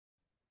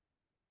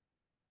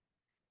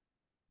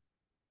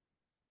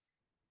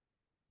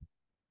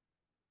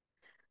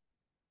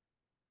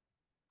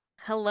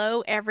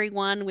Hello,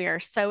 everyone. We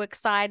are so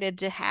excited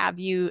to have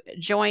you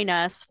join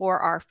us for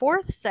our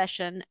fourth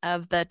session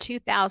of the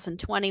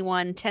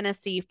 2021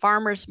 Tennessee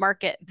Farmers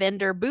Market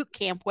Vendor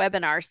Bootcamp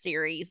webinar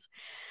series.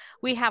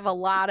 We have a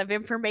lot of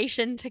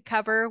information to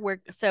cover.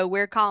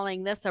 We're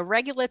calling this a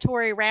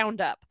regulatory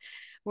roundup,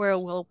 where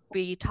we'll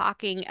be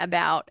talking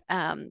about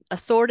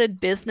assorted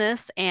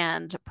business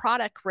and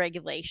product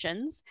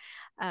regulations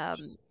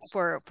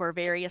for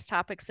various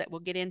topics that we'll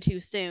get into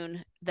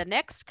soon. The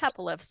next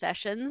couple of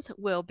sessions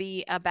will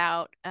be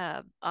about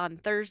on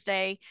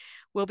Thursday.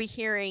 We'll be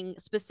hearing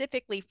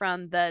specifically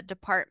from the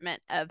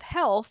Department of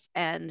Health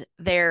and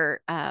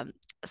their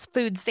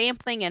food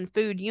sampling and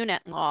food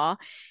unit law.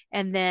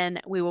 And then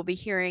we will be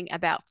hearing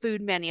about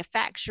food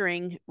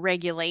manufacturing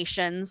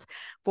regulations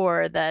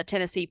for the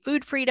Tennessee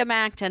Food Freedom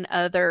Act and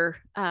other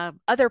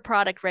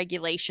product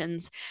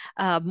regulations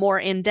more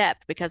in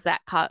depth, because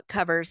that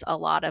covers a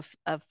lot of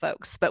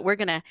folks. But we're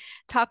going to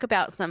talk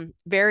about some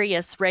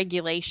various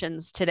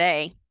regulations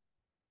today.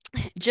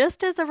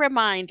 Just as a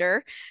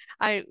reminder,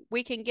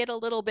 we can get a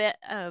little bit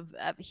of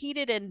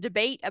heated and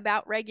debate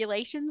about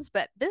regulations,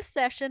 but this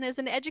session is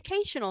an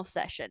educational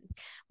session.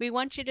 We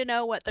want you to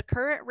know what the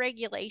current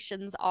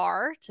regulations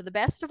are to the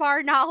best of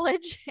our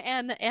knowledge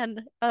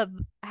and of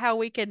how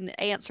we can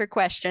answer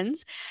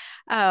questions.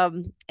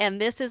 And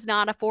this is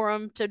not a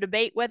forum to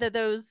debate whether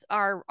those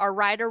are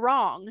right or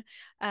wrong,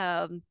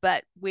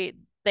 but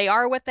they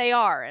are what they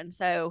are. And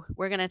so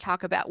we're going to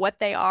talk about what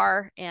they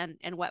are and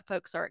what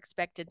folks are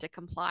expected to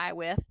comply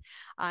with.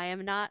 I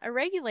am not a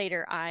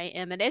regulator, I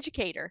am an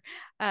educator.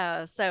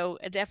 So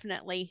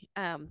definitely,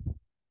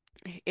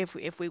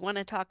 if we want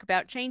to talk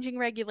about changing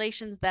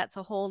regulations, that's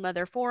a whole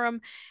nother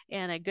forum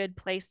and a good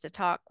place to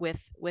talk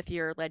with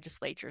your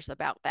legislatures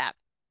about that.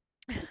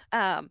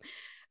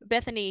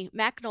 Bethany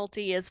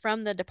McNulty is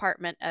from the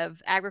Department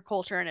of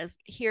Agriculture and is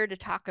here to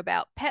talk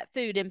about pet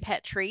food and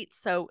pet treats.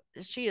 So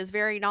she is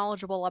very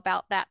knowledgeable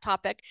about that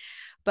topic.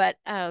 But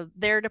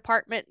their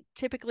department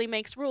typically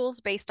makes rules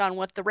based on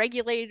what the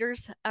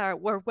regulators or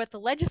what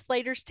the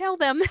legislators tell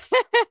them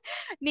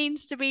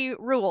needs to be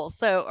rules.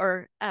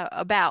 So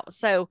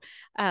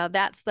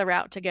that's the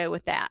route to go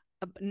with that.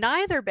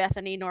 Neither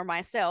Bethany nor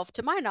myself,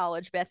 to my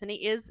knowledge,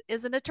 Bethany is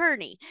an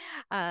attorney.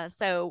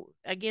 So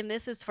again,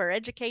 this is for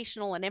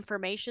educational and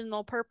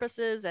informational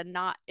purposes, and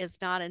is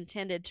not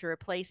intended to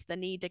replace the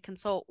need to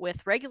consult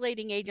with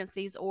regulating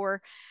agencies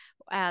or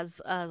as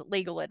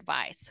legal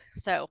advice.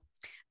 So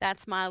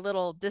that's my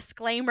little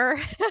disclaimer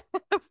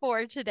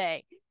for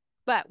today.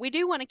 But we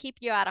do want to keep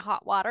you out of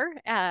hot water,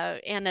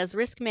 and as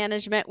risk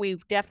management, we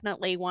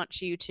definitely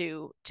want you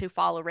to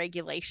follow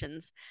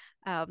regulations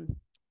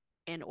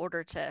in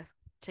order to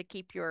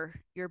keep your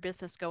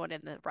business going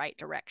in the right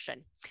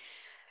direction.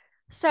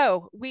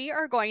 So we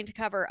are going to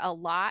cover a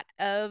lot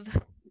of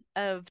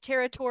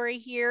territory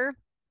here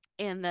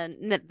in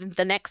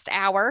the next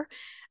hour.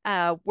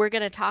 We're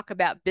going to talk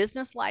about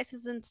business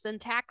licenses and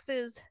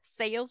taxes,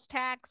 sales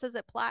tax as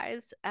it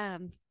applies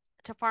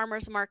to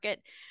farmers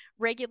market,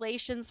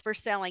 regulations for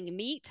selling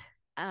meat.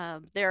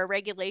 There are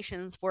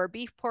regulations for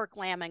beef, pork,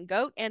 lamb, and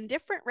goat, and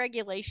different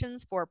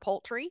regulations for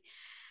poultry.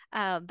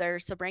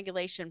 There's some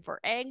regulation for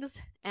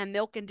eggs and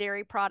milk and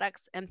dairy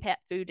products and pet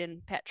food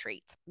and pet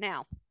treats.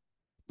 Now,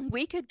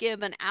 we could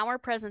give an hour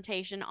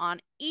presentation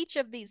on each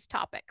of these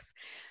topics.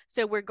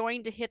 So we're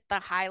going to hit the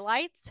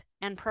highlights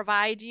and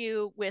provide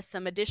you with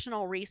some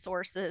additional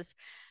resources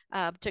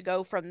to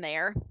go from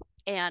there.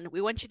 And we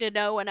want you to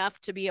know enough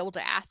to be able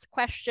to ask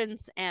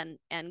questions and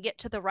get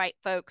to the right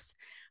folks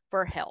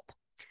for help.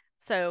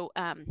 So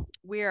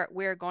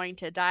we're going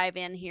to dive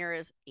in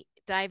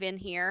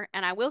here,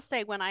 and I will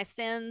say, when I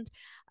send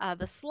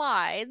the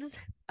slides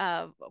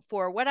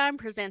for what I'm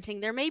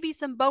presenting, there may be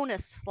some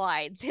bonus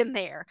slides in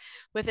there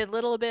with a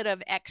little bit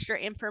of extra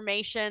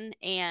information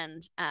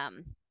and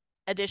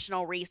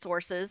additional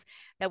resources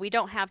that we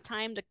don't have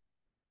time to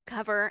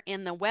cover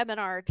in the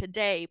webinar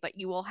today, but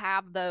you will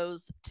have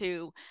those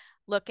to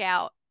look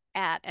out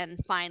at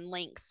and find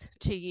links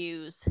to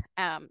use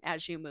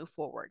as you move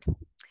forward.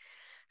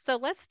 So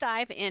let's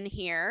dive in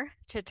here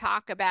to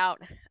talk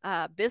about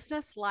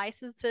business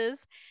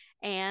licenses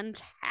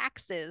and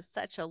taxes.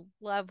 Such a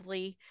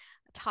lovely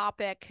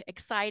topic,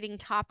 exciting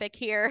topic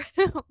here,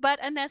 but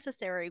a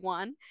necessary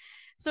one.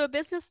 So a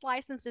business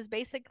license is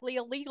basically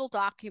a legal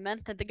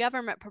document that the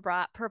government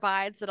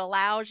provides that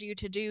allows you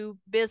to do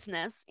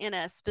business in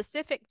a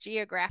specific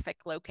geographic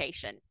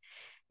location.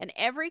 And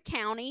every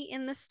county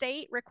in the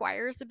state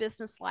requires a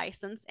business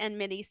license, and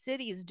many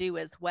cities do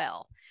as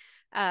well.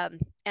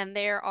 And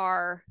there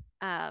are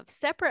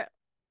separate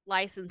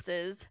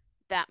licenses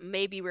that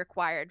may be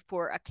required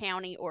for a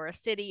county or a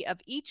city of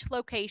each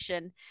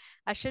location,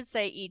 I should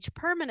say each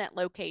permanent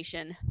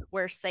location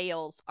where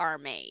sales are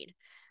made.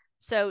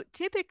 So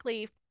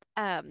typically,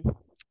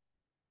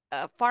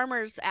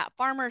 farmers at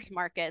farmers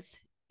markets,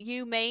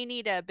 you may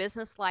need a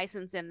business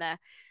license in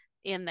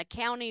the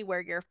county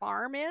where your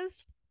farm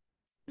is,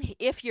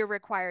 if you're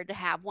required to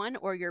have one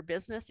or your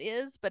business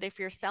is, but if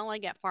you're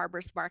selling at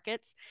farmers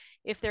markets,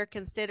 if they're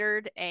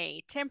considered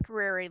a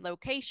temporary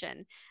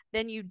location,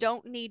 then you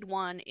don't need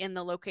one in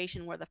the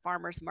location where the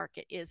farmers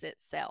market is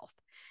itself.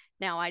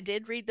 Now, I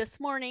did read this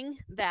morning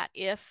that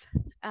if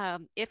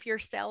you're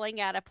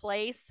selling at a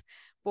place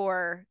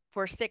for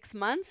 6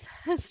 months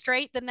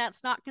straight, then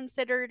that's not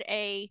considered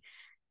a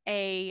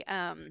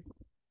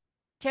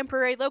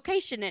temporary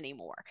location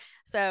anymore.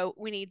 So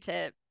we need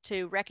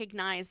to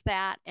recognize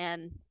that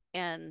and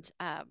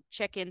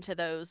check into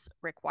those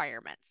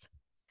requirements.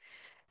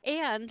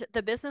 And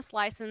the business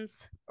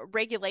license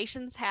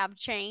regulations have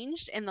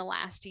changed in the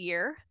last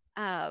year,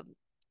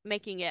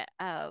 making it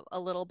a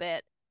little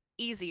bit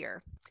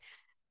easier.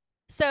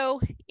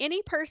 So,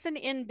 any person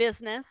in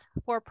business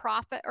for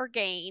profit or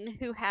gain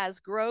who has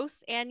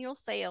gross annual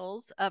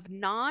sales of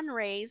non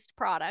raised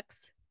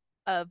products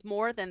of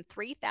more than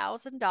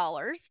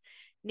 $3,000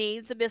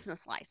 needs a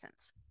business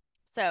license.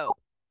 So,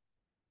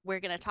 we're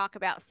going to talk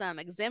about some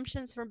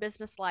exemptions from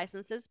business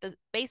licenses, but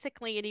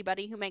basically,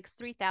 anybody who makes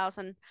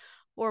 $3,000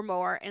 or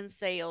more in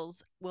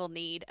sales will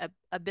need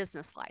a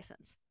business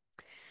license.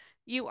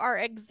 You are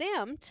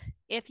exempt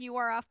if you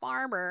are a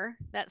farmer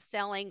that's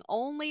selling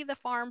only the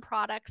farm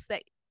products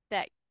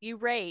that you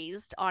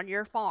raised on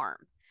your farm.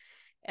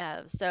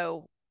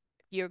 So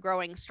you're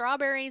growing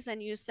strawberries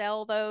and you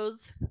sell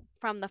those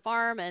from the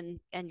farm and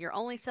you're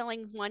only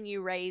selling one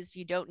you raised,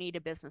 you don't need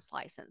a business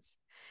license.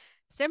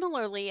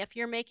 Similarly, if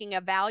you're making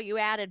a value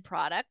added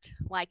product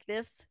like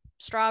this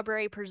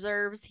strawberry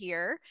preserves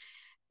here,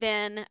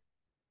 then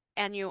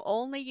and you're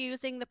only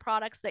using the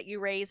products that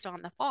you raised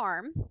on the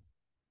farm,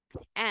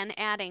 and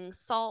adding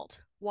salt,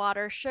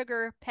 water,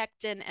 sugar,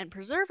 pectin, and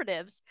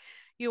preservatives,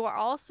 you are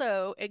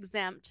also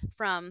exempt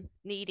from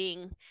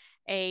needing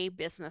a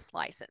business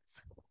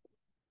license.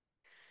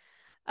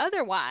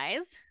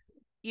 Otherwise,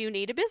 you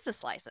need a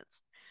business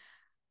license.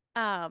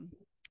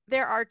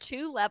 There are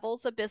two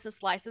levels of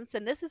business license,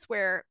 and this is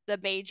where the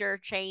major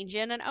change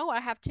in, and I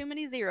have too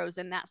many zeros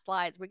in that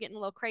slide. We're getting a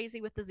little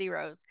crazy with the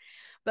zeros.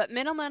 But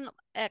minimum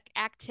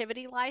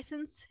activity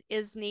license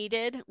is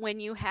needed when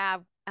you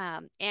have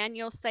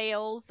annual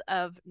sales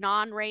of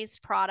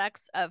non-raised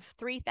products of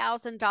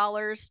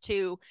 $3,000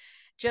 to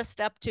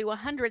just up to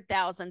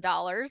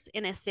 $100,000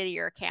 in a city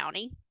or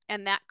county,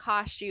 and that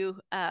costs you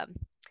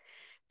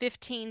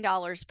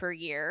 $15 per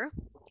year,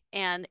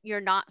 and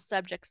you're not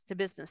subject to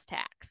business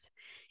tax.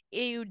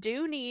 You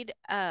do need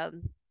a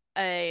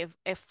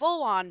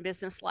full-on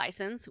business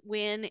license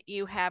when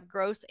you have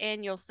gross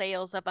annual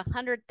sales of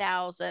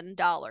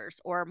 $100,000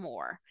 or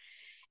more.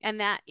 And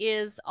that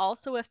is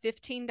also a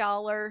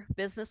 $15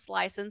 business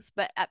license,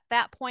 but at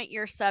that point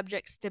you're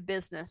subject to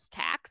business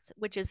tax,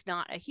 which is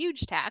not a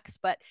huge tax,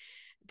 but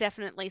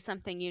definitely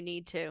something you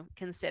need to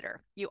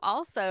consider. You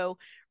also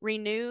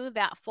renew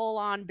that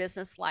full-on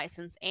business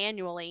license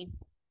annually,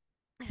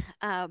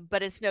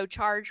 but it's no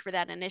charge for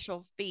that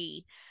initial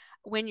fee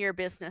when your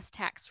business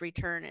tax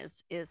return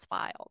is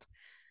filed.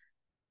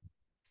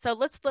 So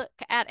let's look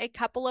at a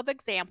couple of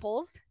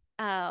examples.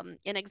 In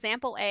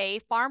example A,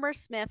 Farmer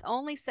Smith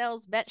only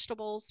sells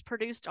vegetables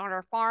produced on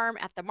our farm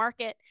at the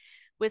market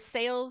with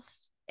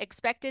sales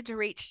expected to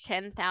reach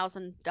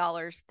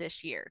 $10,000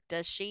 this year.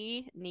 Does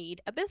she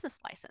need a business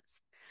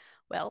license?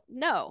 Well,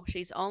 no,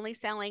 she's only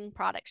selling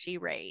products she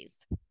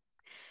raised.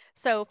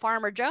 So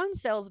Farmer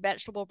Jones sells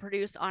vegetable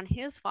produce on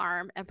his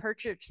farm and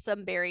purchased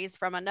some berries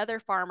from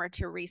another farmer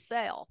to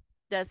resell.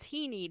 Does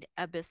he need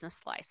a business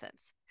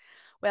license?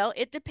 Well,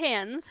 it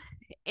depends.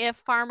 If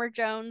Farmer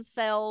Jones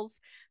sells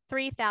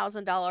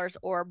 $3,000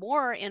 or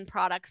more in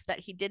products that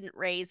he didn't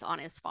raise on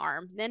his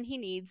farm, then he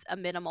needs a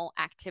minimal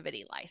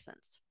activity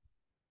license.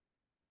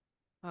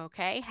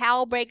 Okay,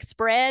 Hal bakes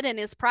bread in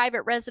his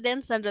private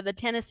residence under the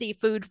Tennessee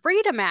Food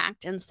Freedom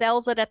Act and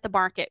sells it at the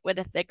market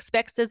with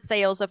expected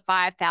sales of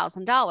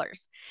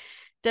 $5,000.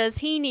 Does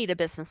he need a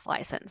business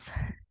license?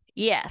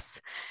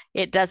 Yes.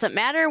 It doesn't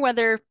matter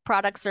whether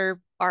products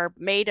are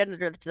made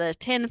under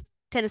the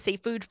Tennessee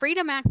Food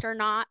Freedom Act or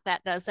not.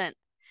 That doesn't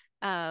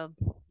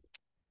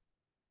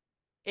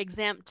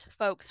exempt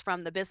folks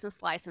from the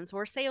business license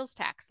or sales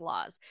tax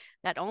laws.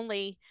 That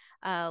only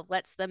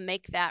lets them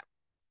make that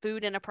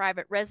food in a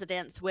private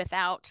residence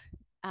without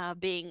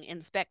being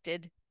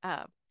inspected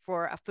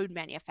for a food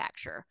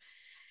manufacturer.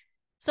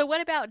 So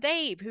what about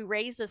Dave, who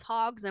raises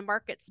hogs and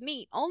markets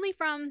meat only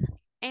from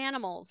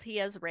animals he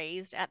has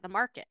raised at the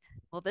market?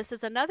 Well, this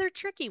is another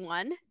tricky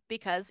one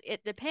because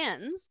it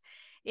depends.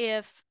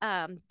 If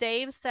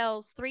Dave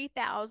sells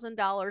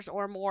 $3,000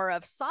 or more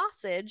of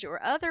sausage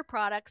or other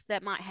products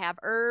that might have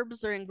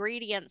herbs or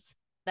ingredients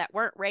that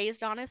weren't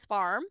raised on his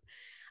farm,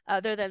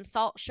 other than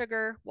salt,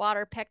 sugar,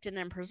 water, pectin,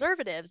 and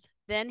preservatives,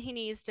 then he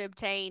needs to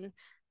obtain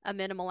a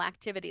minimal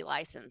activity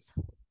license.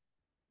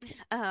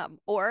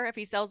 Or if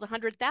he sells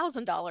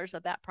 $100,000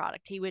 of that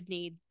product, he would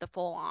need the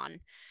full-on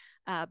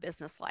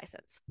business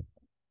license.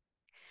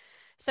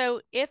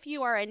 So if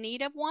you are in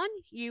need of one,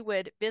 you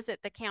would visit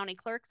the county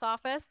clerk's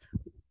office.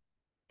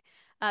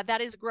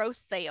 That is gross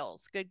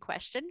sales. Good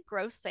question.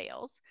 Gross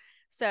sales.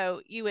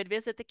 So you would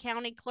visit the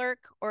county clerk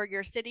or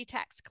your city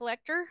tax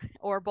collector,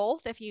 or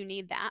both if you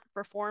need that,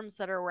 for forms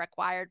that are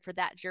required for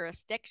that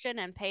jurisdiction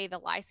and pay the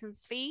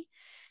license fee.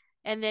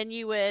 And then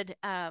you would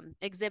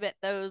exhibit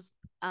those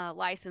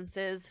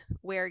licenses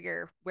where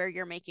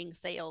you're making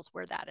sales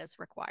where that is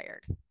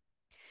required.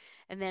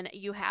 And then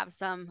you have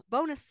some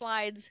bonus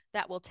slides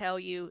that will tell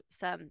you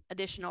some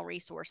additional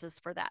resources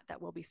for that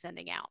we'll be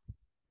sending out.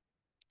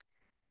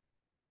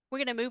 We're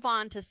going to move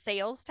on to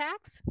sales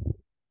tax.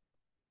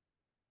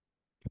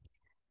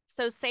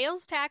 So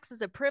sales tax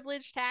is a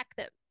privilege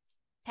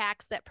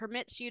tax that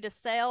permits you to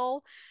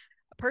sell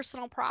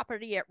personal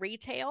property at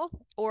retail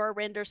or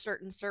render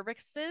certain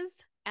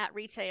services at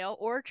retail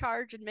or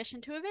charge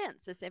admission to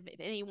events, as if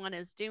anyone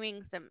is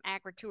doing some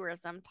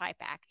agritourism type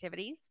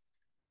activities.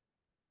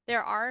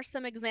 There are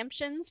some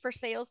exemptions for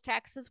sales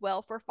tax as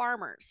well for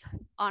farmers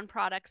on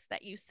products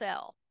that you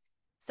sell.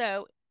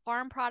 So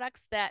farm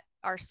products that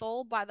are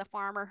sold by the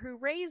farmer who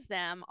raised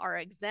them are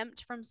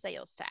exempt from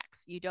sales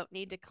tax. You don't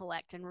need to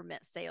collect and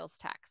remit sales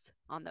tax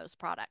on those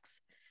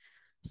products.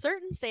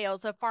 Certain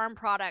sales of farm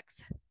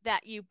products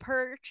that you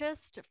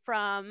purchased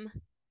from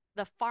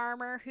the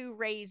farmer who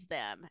raised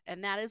them,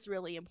 and that is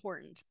really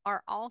important,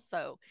 are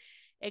also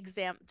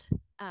exempt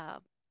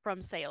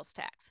from sales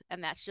tax,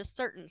 and that's just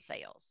certain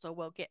sales. So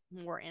we'll get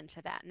more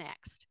into that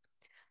next.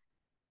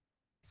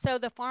 So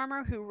the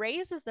farmer who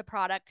raises the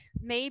product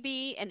may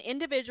be an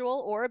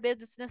individual or a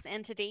business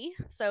entity.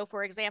 So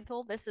for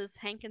example, this is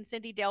Hank and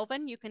Cindy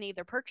Delvin. You can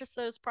either purchase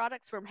those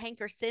products from Hank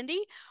or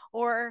Cindy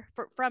or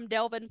from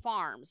Delvin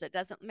Farms. It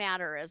doesn't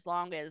matter as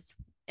long as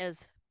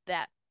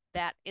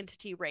that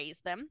entity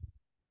raised them.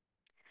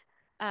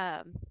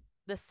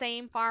 The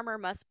same farmer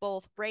must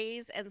both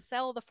raise and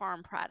sell the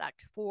farm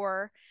product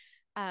for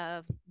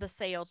the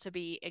sale to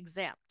be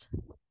exempt.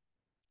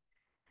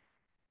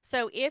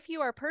 So if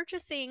you are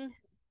purchasing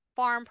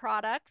farm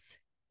products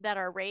that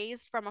are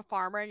raised from a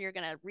farmer and you're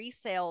going to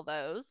resell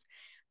those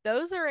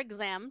are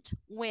exempt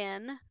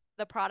when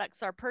the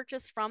products are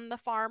purchased from the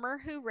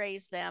farmer who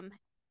raised them,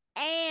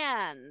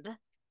 and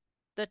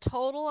the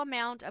total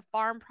amount of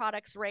farm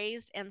products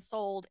raised and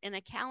sold in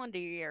a calendar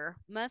year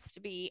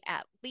must be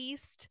at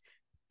least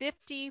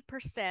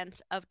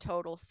 50% of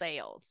total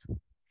sales.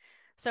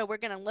 So we're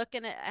going to look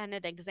at an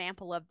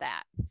example of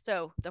that.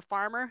 So the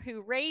farmer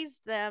who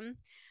raised them,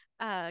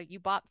 you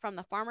bought from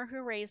the farmer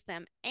who raised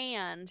them,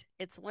 and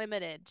it's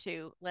limited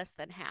to less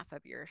than half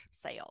of your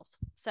sales.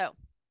 So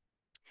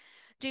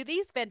do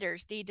these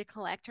vendors need to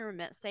collect or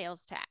remit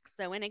sales tax?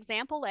 So in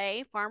example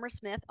A, Farmer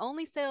Smith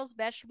only sells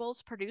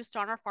vegetables produced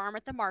on our farm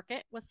at the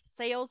market, with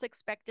sales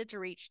expected to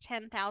reach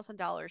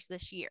 $10,000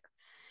 this year.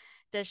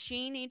 Does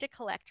she need to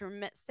collect or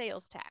remit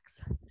sales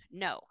tax?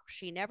 No,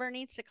 she never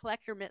needs to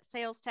collect or remit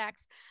sales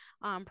tax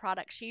on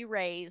products she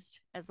raised,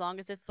 as long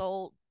as it's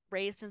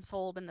raised and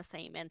sold in the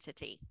same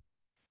entity.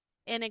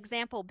 In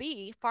example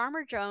B,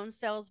 Farmer Jones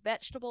sells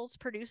vegetables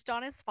produced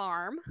on his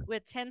farm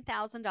with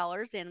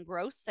 $10,000 in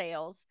gross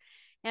sales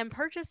and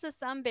purchases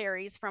some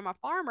berries from a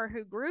farmer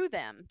who grew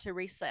them to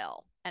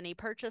resell, and he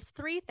purchased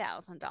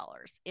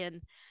 $3,000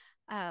 in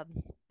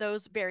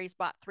those berries,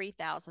 bought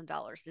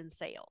 $3,000 in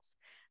sales.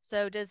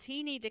 So does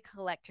he need to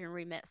collect and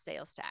remit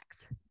sales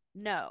tax?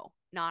 No,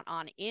 not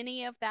on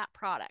any of that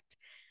product,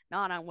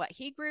 not on what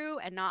he grew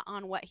and not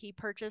on what he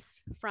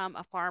purchased from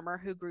a farmer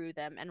who grew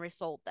them and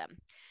resold them,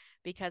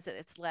 because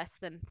it's less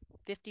than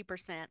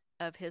 50%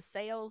 of his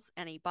sales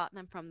and he bought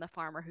them from the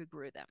farmer who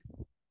grew them.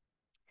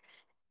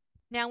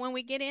 Now, when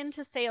we get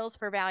into sales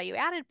for value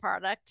added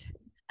product,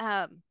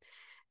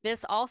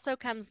 this also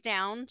comes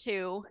down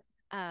to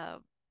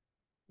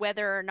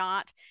whether or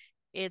not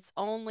it's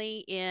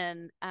only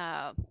in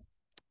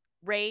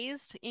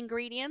raised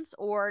ingredients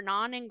or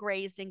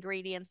non-engraised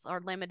ingredients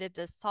are limited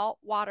to salt,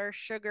 water,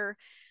 sugar,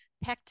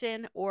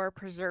 pectin, or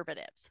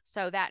preservatives.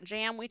 So that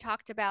jam we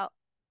talked about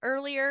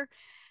earlier,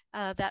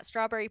 that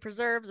strawberry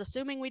preserves,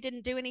 assuming we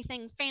didn't do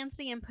anything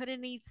fancy and put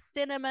any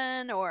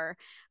cinnamon or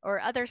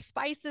other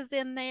spices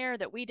in there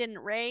that we didn't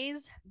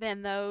raise,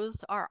 then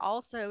those are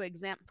also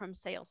exempt from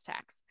sales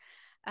tax,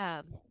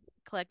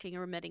 collecting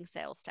and remitting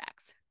sales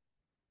tax.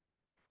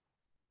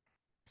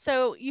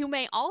 So you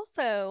may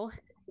also,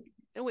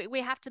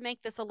 we have to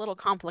make this a little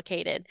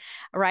complicated,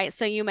 right?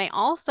 So you may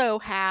also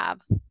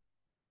have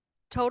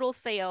total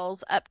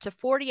sales up to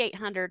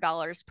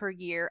 $4,800 per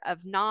year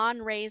of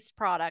non-raised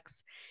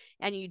products,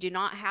 and you do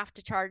not have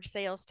to charge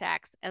sales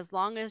tax as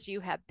long as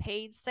you have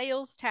paid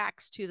sales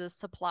tax to the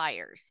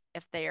suppliers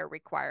if they are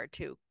required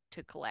to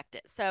collect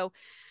it. So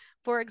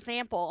for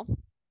example,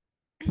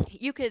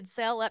 you could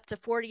sell up to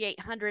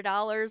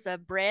 $4,800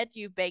 of bread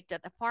you baked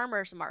at the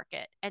farmer's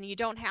market, and you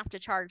don't have to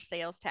charge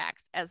sales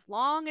tax as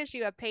long as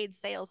you have paid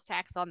sales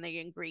tax on the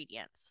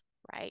ingredients,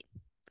 right?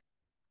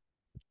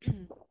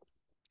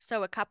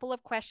 So a couple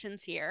of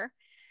questions here.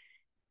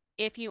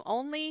 If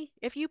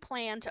you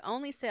plan to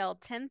only sell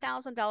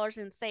 $10,000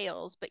 in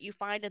sales, but you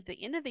find at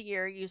the end of the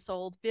year you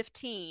sold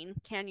 15,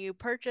 can you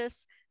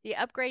purchase the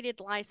upgraded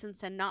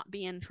license and not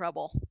be in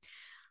trouble?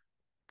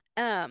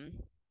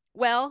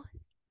 Well,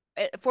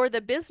 for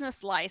the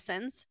business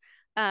license,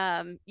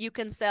 You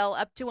can sell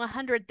up to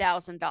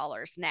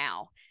 $100,000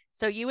 now.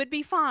 So you would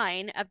be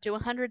fine up to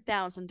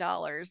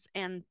 $100,000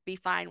 and be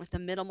fine with a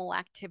minimal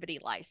activity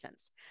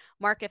license.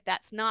 Mark, if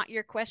that's not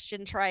your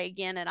question, try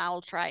again and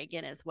I'll try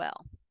again as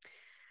well.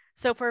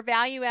 So for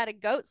value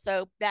added goat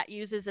soap that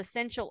uses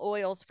essential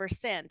oils for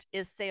scent,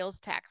 is sales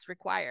tax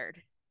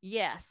required?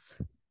 Yes.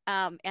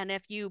 And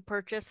if you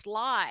purchase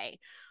lye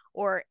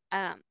or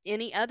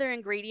any other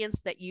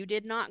ingredients that you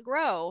did not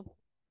grow,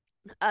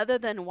 other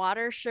than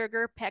water,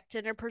 sugar,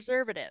 pectin, or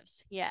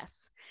preservatives,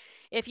 yes.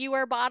 If you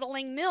are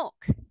bottling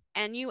milk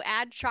and you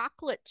add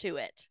chocolate to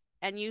it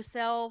and you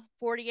sell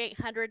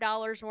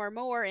 $4,800 or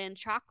more in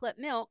chocolate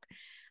milk,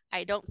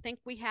 I don't think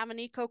we have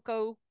any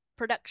cocoa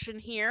production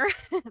here,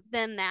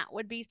 then that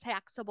would be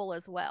taxable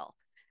as well.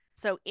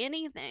 So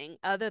anything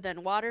other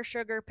than water,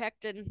 sugar,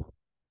 pectin,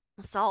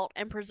 salt,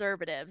 and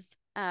preservatives,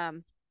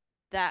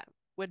 that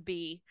would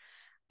be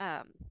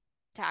um,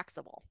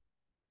 taxable.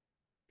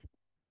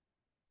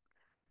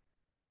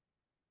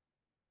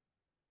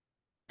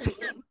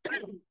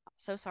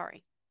 So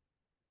sorry.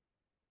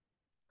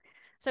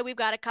 So we've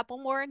got a couple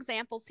more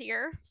examples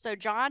here. So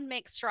John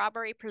makes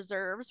strawberry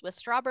preserves with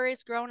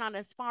strawberries grown on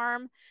his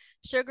farm,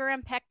 sugar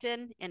and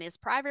pectin in his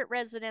private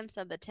residence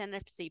of the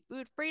Tennessee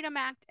Food Freedom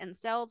Act, and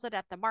sells it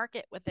at the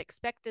market with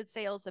expected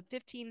sales of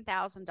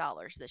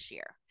 $15,000 this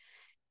year.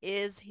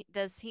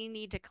 Does he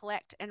need to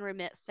collect and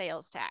remit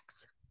sales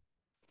tax?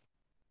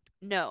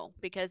 No,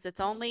 because it's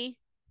only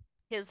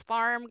his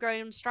farm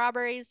grown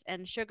strawberries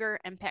and sugar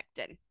and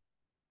pectin.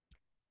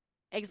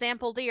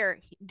 Example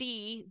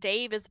D,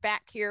 Dave is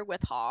back here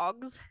with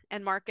hogs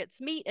and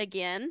markets meat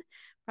again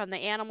from the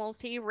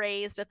animals he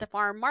raised at the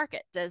farm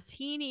market. Does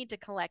he need to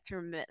collect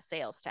or remit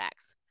sales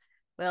tax?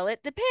 Well,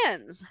 it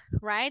depends,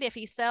 right? If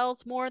he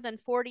sells more than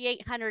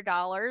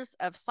 $4,800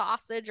 of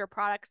sausage or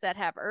products that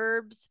have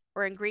herbs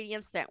or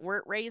ingredients that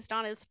weren't raised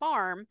on his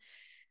farm,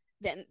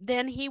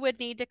 then he would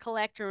need to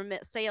collect or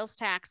remit sales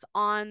tax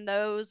on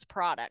those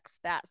products,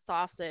 that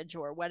sausage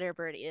or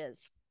whatever it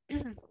is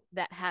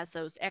that has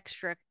those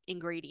extra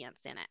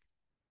ingredients in it.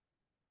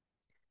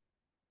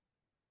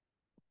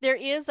 There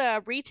is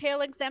a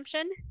retail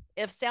exemption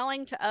if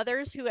selling to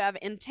others who have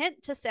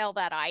intent to sell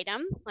that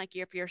item, like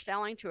if you're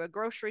selling to a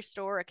grocery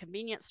store, a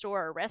convenience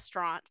store, or a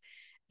restaurant,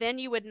 then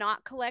you would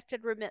not collect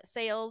and remit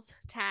sales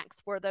tax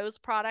for those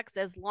products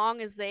as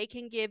long as they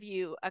can give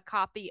you a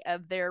copy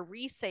of their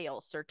resale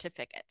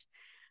certificate.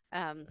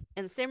 And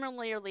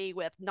similarly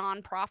with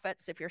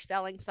nonprofits, if you're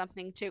selling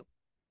something to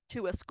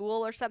a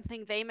school or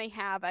something, they may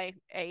have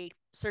a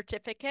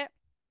certificate,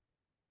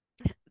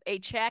 a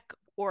check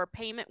or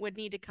payment would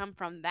need to come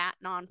from that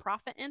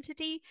nonprofit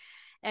entity,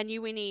 and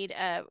you would need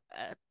a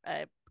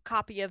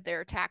copy of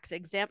their tax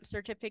exempt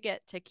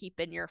certificate to keep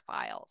in your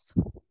files.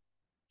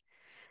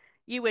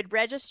 You would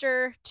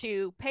register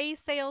to pay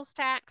sales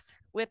tax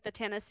with the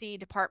Tennessee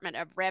Department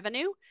of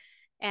Revenue,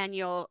 and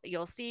you'll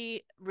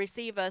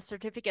receive a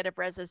certificate of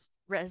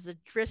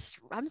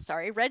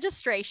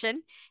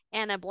registration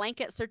and a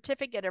blanket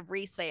certificate of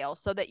resale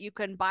so that you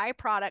can buy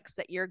products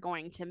that you're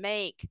going to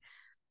make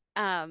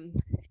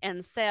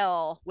and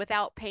sell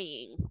without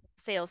paying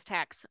sales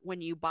tax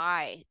when you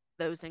buy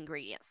those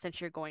ingredients, since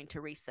you're going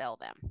to resell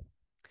them.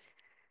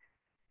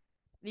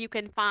 You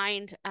can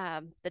find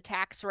the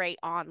tax rate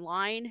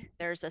online.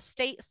 There's a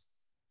state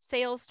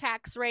sales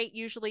tax rate.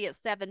 Usually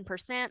it's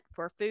 7%.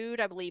 For food,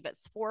 I believe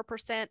it's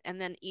 4%. And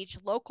then each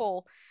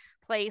local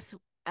place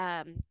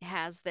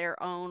has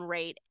their own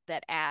rate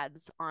that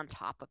adds on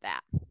top of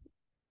that.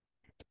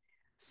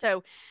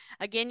 So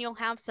again, you'll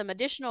have some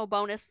additional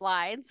bonus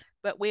slides,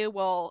 but we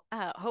will,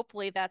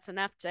 hopefully that's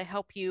enough to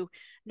help you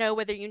know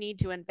whether you need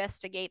to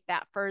investigate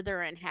that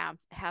further and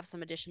have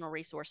some additional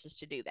resources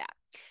to do that.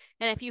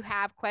 And if you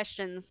have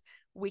questions,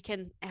 we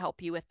can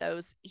help you with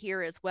those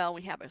here as well.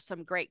 We have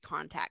some great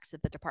contacts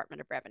at the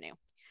Department of Revenue.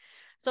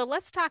 So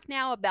let's talk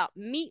now about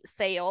meat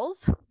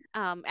sales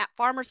at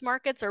farmers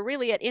markets or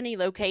really at any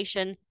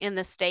location in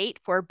the state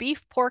for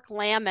beef, pork,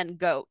 lamb, and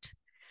goat.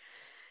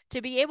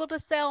 To be able to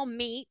sell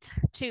meat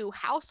to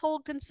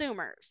household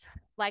consumers,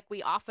 like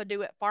we often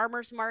do at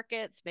farmers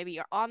markets, maybe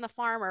you're on the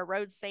farm or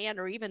road stand,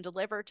 or even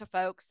deliver to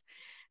folks,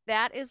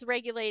 that is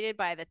regulated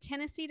by the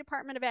Tennessee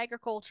Department of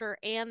Agriculture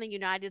and the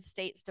United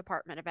States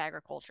Department of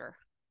Agriculture.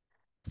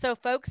 So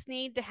folks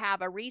need to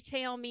have a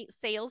retail meat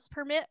sales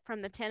permit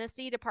from the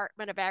Tennessee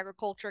Department of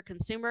Agriculture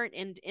Consumer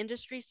and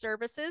Industry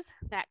Services.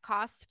 That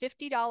costs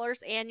 $50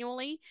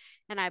 annually,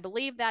 and I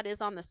believe that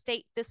is on the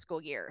state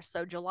fiscal year.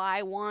 So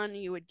July 1,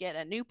 you would get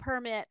a new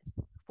permit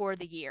for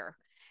the year.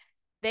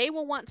 They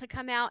will want to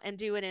come out and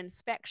do an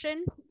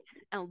inspection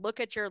and look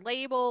at your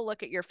label,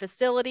 look at your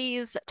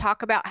facilities,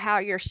 talk about how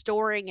you're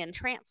storing and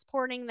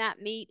transporting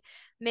that meat,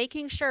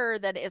 making sure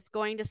that it's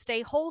going to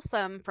stay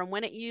wholesome from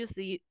when it leaves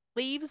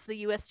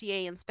the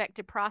USDA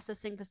inspected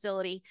processing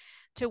facility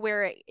to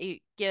where you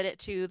get it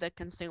to the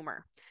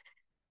consumer.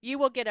 You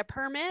will get a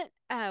permit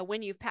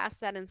when you've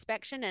passed that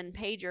inspection and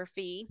paid your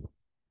fee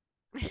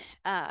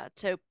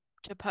to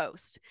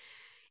post.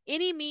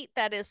 Any meat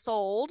that is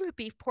sold,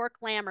 beef, pork,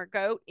 lamb, or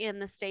goat in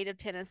the state of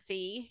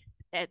Tennessee,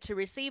 to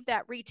receive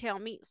that retail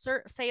meat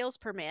sales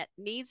permit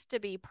needs to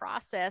be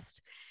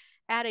processed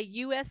at a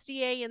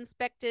USDA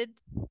inspected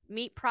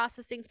meat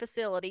processing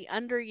facility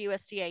under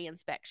USDA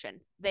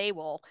inspection. They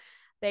will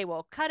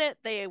cut it,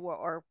 they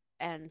will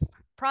and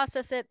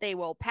process it, they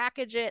will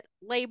package it,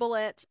 label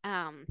it,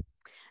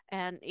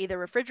 and either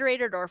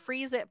refrigerate it or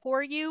freeze it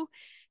for you,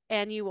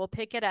 and you will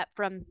pick it up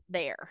from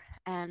there.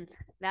 And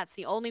that's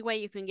the only way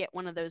you can get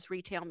one of those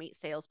retail meat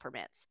sales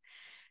permits.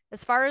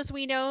 As far as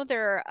we know,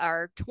 there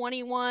are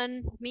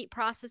 21 meat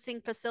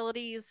processing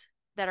facilities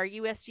that are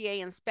USDA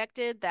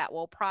inspected that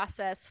will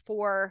process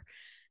for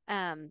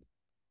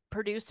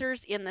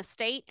producers in the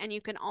state, and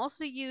you can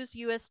also use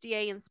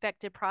USDA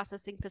inspected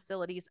processing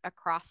facilities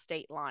across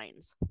state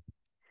lines.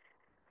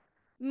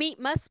 Meat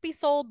must be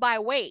sold by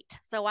weight,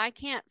 so I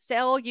can't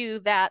sell you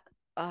that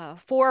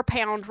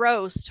 4-pound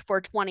roast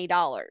for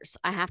 $20.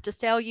 I have to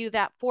sell you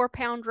that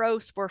 4-pound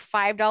roast for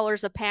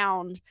 $5 a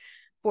pound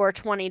for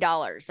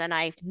 $20. And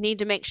I need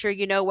to make sure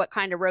you know what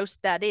kind of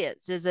roast that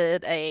is. Is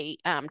it a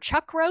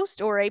chuck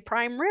roast or a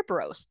prime rib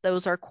roast?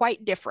 Those are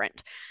quite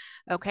different.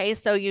 Okay,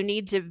 so you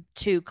need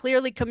to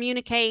clearly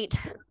communicate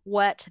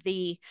what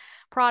the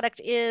product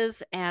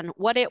is and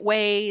what it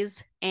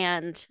weighs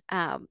and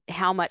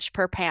how much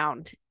per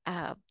pound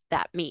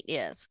that meat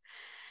is.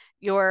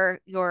 Your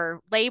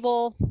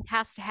label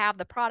has to have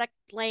the product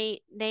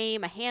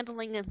name, a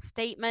handling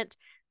statement,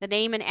 the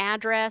name and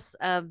address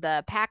of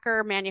the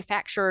packer,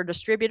 manufacturer,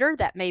 distributor,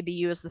 that may be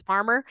you as the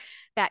farmer,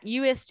 that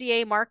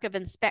USDA mark of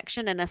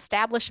inspection and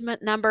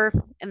establishment number,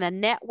 and the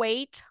net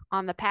weight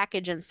on the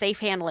package and safe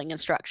handling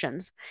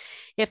instructions.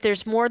 If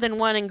there's more than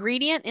one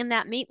ingredient in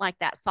that meat, like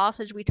that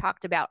sausage we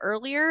talked about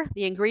earlier,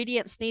 the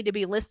ingredients need to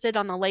be listed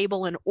on the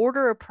label in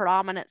order of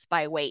predominance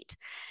by weight.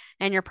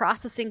 And your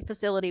processing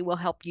facility will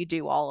help you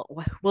do all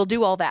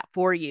that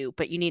for you,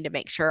 but you need to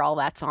make sure all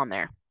that's on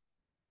there.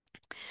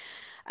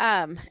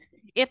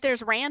 If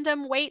there's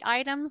random weight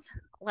items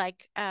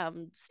like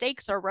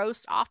steaks or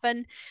roast,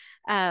 often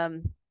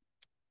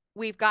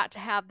we've got to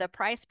have the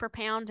price per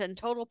pound and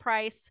total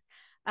price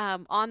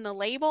on the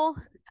label.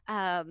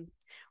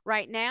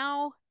 Right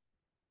now,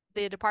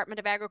 the Department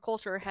of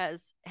Agriculture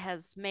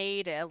has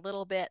made a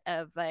little bit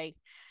of a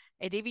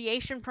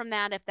deviation from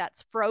that. If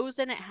that's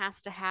frozen, it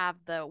has to have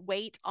the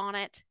weight on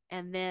it,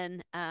 and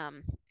then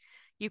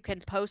you can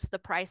post the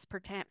price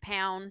per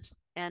pound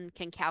and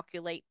can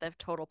calculate the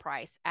total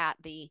price at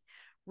the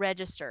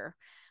register.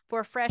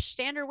 For fresh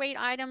standard weight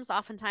items,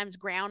 oftentimes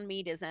ground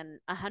meat is in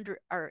 100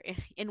 or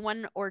in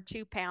 1 or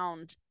 2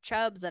 pound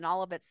chubs, and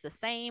all of it's the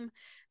same.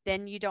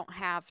 Then you don't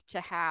have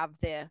to have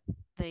the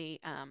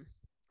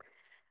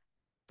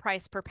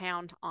price per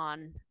pound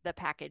on the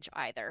package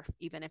either,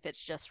 even if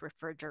it's just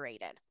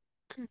refrigerated.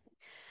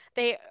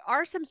 There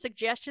are some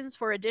suggestions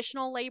for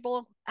additional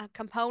label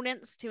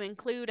components to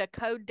include a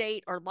code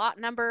date or lot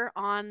number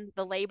on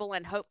the label,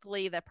 and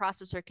hopefully the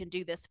processor can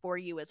do this for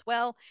you as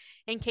well.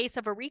 In case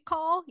of a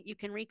recall, you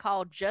can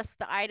recall just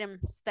the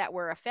items that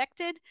were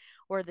affected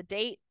or the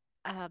date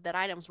that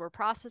items were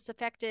process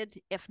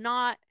affected. If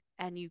not,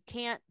 and you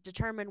can't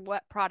determine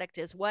what product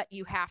is what,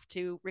 you have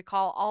to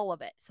recall all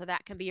of it. So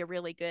that can be a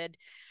really good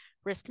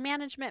risk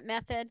management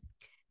method.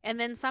 And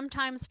then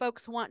sometimes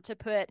folks want to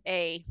put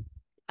a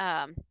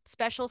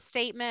special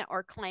statement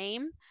or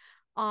claim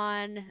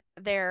on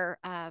their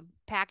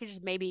packages,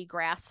 maybe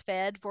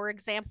grass-fed, for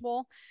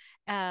example.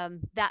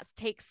 That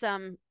takes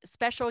some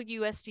special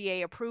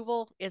USDA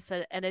approval. It's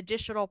an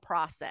additional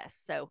process,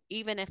 so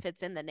even if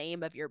it's in the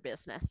name of your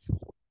business.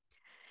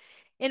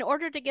 In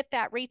order to get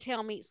that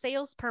retail meat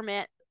sales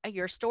permit,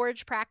 your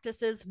storage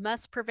practices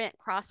must prevent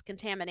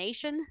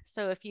cross-contamination.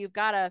 So if you've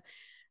got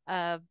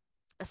a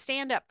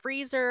stand-up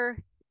freezer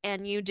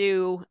and you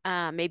do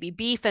maybe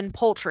beef and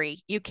poultry,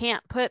 you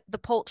can't put the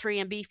poultry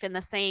and beef in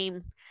the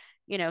same,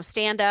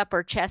 stand up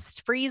or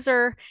chest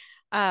freezer,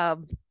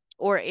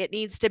 or it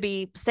needs to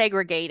be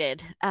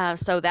segregated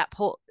so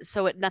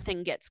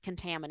nothing gets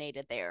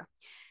contaminated there.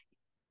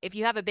 If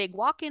you have a big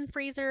walk-in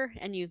freezer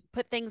and you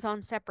put things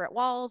on separate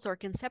walls or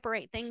can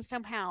separate things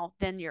somehow,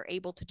 then you're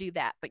able to do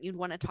that, but you'd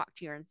want to talk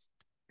to your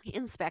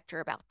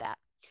inspector about that.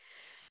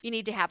 You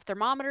need to have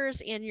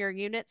thermometers in your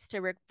units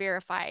to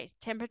verify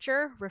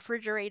temperature.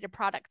 Refrigerated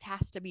product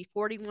has to be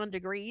 41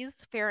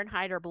 degrees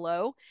Fahrenheit or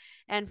below,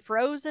 and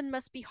frozen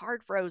must be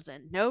hard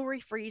frozen. No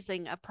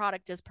refreezing of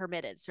product is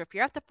permitted. So if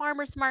you're at the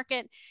farmer's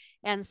market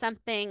and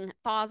something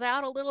thaws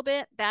out a little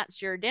bit,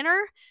 that's your dinner.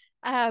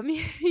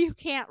 You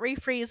can't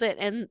refreeze it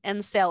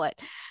and sell it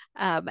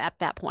at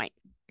that point.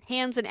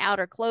 Hands and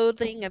outer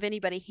clothing of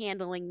anybody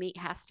handling meat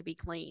has to be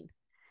clean.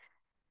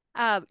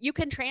 You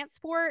can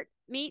transport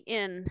meat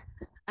in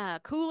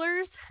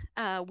coolers.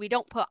 We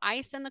don't put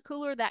ice in the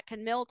cooler, that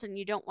can melt, and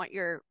you don't want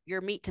your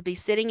meat to be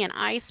sitting in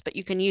ice, but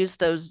you can use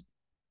those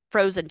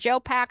frozen gel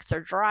packs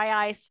or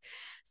dry ice.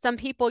 Some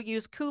people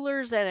use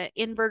coolers and an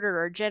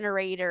inverter or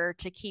generator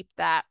to keep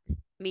that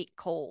meat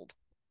cold.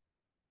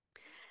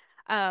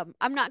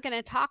 I'm not going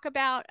to talk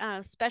about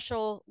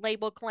special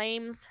label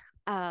claims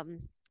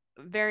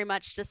very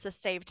much just to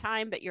save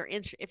time, but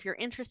if you're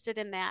interested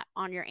in that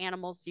on your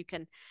animals, you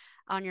can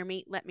on your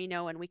meat, let me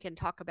know and we can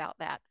talk about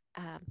that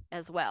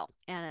as well,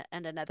 and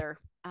another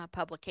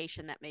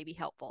publication that may be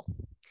helpful.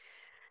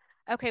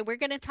 Okay, we're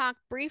going to talk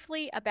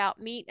briefly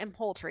about meat and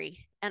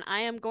poultry. And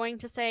I am going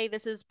to say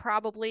this is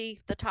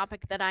probably the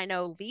topic that I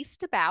know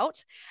least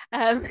about.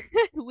 Um,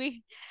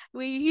 we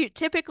we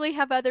typically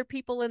have other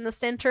people in the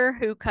center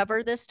who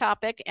cover this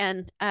topic,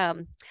 and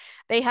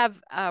they have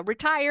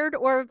retired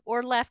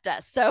or left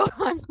us. So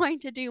I'm going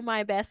to do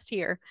my best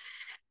here.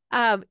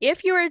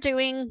 If you are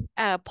doing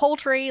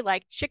poultry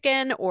like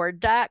chicken or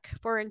duck,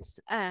 for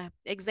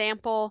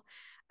example,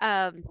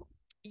 um,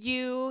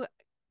 you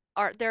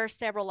there are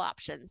several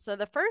options. So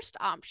the first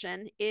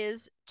option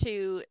is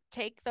to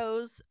take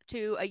those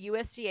to a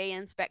USDA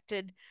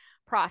inspected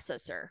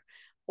processor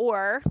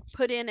or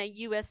put in a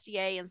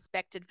USDA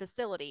inspected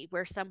facility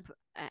where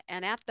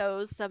and at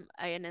those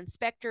an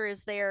inspector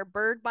is there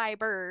bird by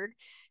bird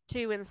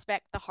to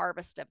inspect the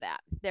harvest of that.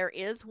 There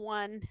is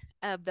one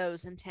of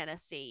those in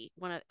Tennessee,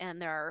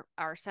 and there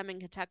are some in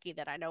Kentucky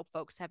that I know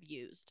folks have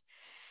used.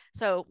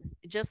 So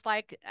just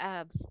like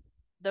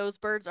those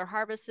birds are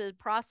harvested,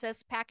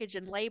 processed, packaged,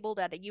 and labeled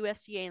at a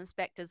USDA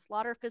inspected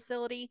slaughter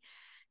facility,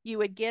 you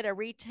would get a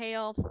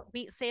retail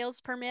meat sales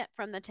permit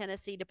from the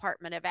Tennessee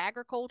Department of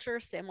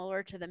Agriculture,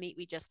 similar to the meat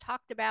we just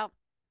talked about.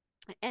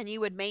 And you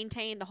would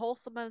maintain the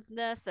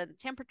wholesomeness and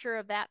temperature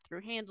of that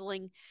through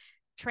handling,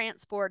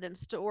 transport, and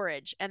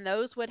storage. And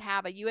those would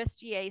have a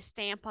USDA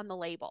stamp on the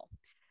label.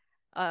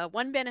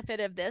 One benefit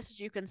of this is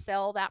you can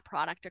sell that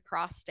product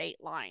across state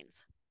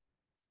lines.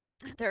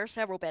 There are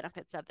several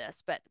benefits of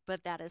this, but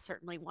that is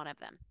certainly one of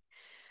them.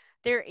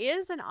 There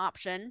is an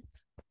option,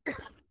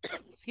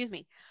 excuse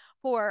me,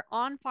 for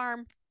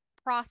on-farm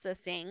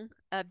processing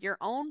of your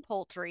own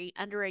poultry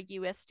under a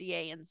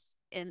USDA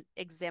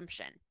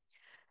exemption.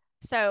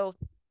 So,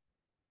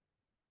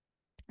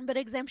 but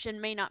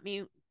exemption may not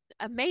mean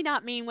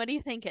what do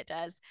you think it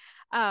does.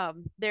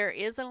 There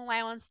is an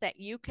allowance that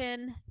you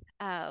can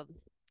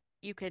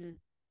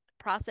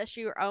process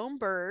your own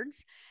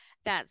birds.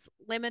 That's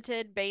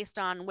limited based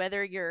on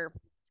whether you're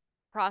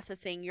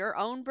processing your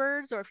own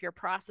birds or if you're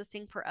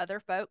processing for other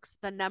folks.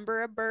 The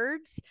number of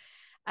birds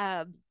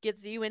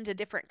gets you into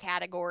different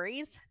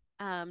categories.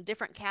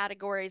 Different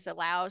categories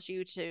allows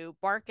you to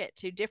market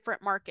to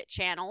different market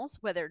channels,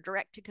 whether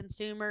direct to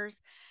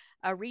consumers,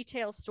 a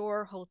retail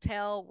store,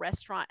 hotel,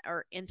 restaurant,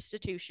 or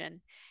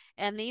institution.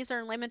 And these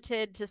are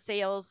limited to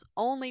sales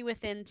only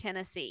within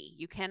Tennessee.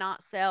 You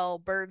cannot sell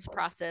birds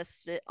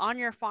processed on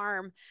your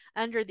farm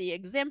under the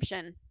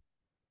exemption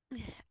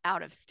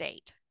out of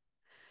state.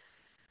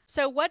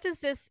 So what does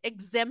this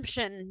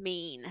exemption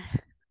mean?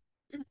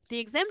 The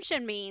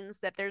exemption means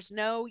that there's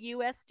no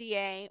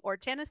USDA or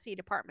Tennessee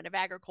Department of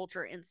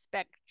Agriculture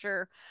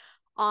inspector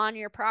on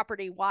your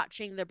property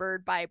watching the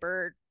bird by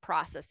bird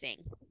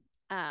processing.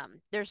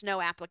 There's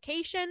no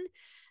application,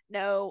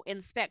 no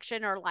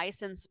inspection or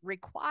license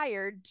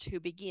required to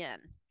begin.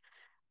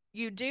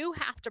 You do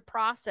have to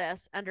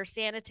process under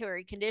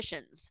sanitary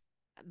conditions,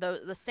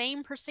 the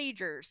same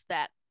procedures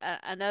that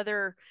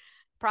another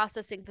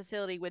processing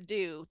facility would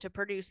do to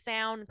produce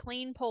sound,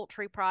 clean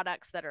poultry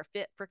products that are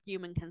fit for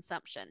human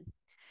consumption.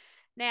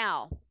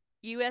 Now,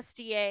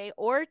 USDA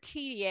or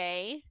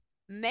TDA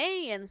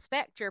may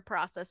inspect your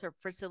processor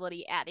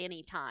facility at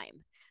any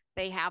time.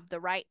 They have the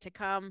right to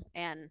come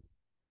and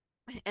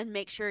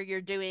make sure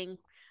you're doing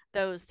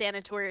those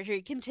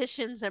sanitary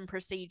conditions and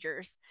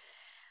procedures.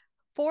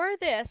 For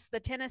this, the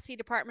Tennessee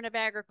Department of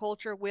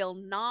Agriculture will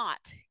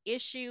not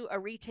issue a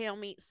retail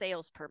meat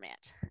sales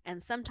permit.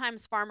 And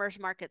sometimes farmers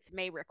markets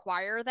may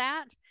require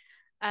that.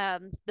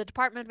 The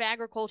Department of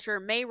Agriculture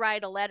may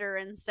write a letter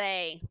and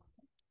say,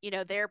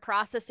 they're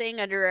processing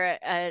under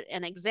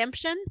an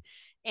exemption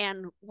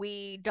and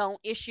we don't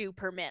issue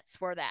permits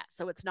for that.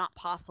 So it's not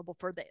possible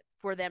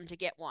for them to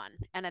get one.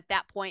 And at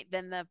that point,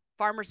 then the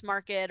farmers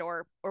market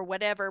or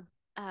whatever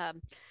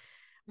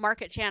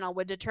market channel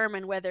would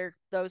determine whether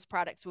those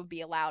products would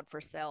be allowed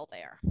for sale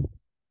there.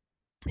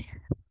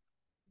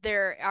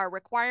 There are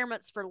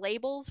requirements for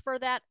labels for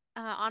that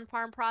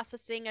on-farm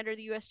processing under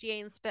the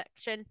USDA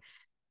inspection.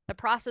 The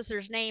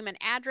processor's name and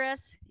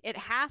address. It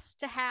has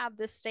to have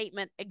this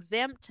statement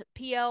exempt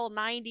PL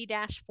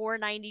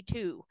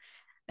 90-492.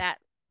 That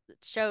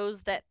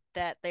shows that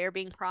they're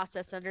being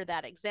processed under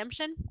that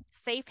exemption.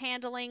 Safe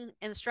handling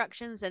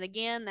instructions, and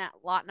again, that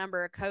lot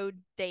number or code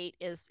date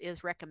is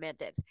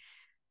recommended.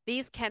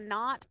 These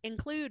cannot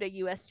include a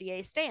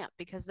USDA stamp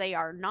because they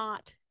are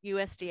not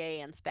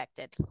USDA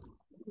inspected.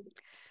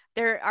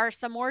 There are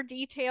some more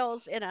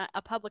details in a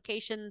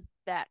publication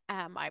that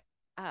my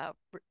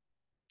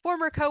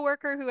former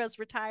coworker who has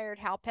retired,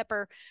 Hal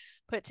Pepper,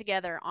 put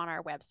together on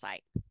our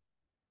website.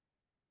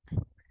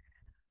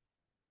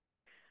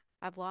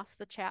 I've lost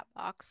the chat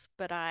box,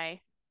 but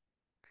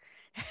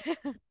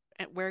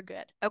we're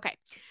good. Okay.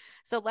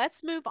 So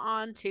let's move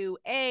on to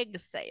egg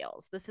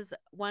sales. This is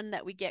one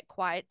that we get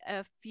quite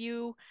a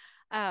few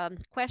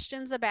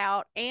questions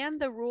about, and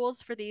the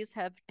rules for these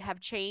have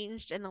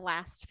changed in the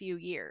last few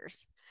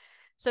years.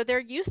 So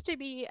there used to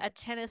be a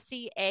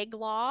Tennessee egg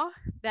law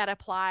that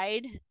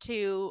applied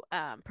to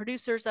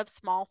producers of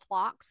small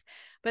flocks,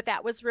 but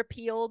that was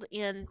repealed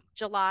in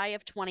July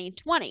of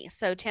 2020.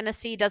 So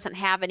Tennessee doesn't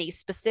have any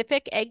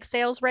specific egg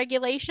sales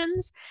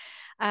regulations.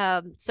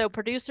 So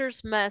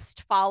producers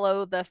must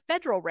follow the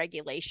federal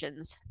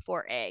regulations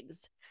for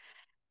eggs.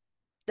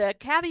 The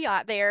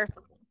caveat there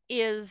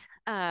is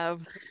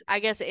I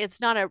guess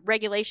it's not a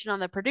regulation on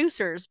the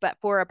producers, but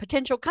for a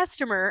potential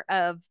customer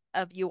of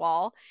you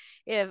all,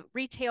 if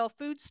retail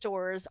food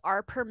stores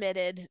are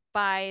permitted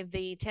by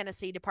the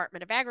Tennessee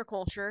Department of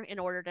Agriculture in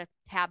order to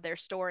have their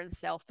store and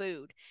sell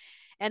food.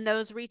 And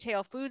those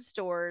retail food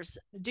stores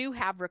do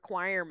have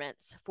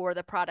requirements for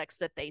the products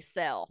that they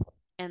sell.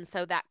 And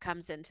so that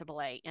comes into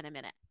play in a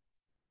minute.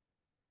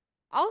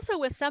 Also,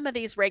 with some of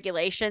these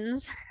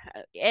regulations,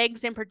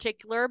 eggs in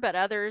particular, but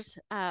others,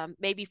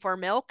 maybe for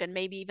milk and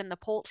maybe even the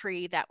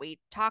poultry that we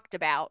talked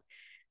about,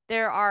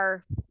 there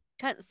are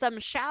some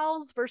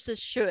shalls versus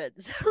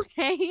shoulds,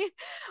 okay,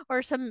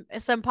 or some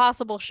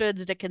possible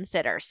shoulds to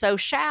consider. So,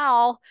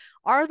 shall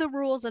are the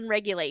rules and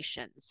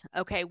regulations.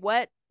 Okay,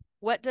 what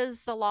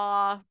does the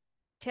law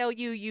tell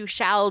you you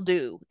shall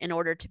do in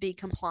order to be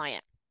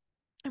compliant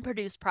and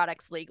produce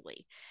products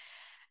legally?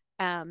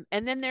 And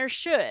then there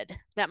should,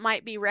 that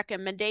might be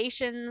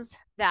recommendations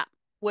that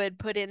would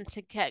put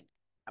into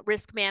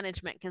risk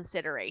management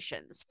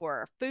considerations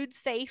for food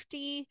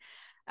safety,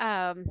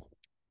 um,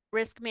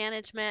 risk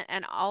management,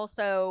 and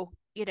also,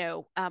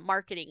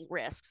 marketing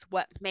risks.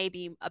 What may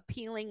be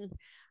appealing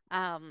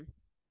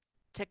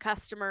to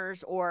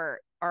customers,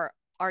 or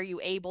are you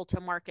able to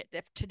market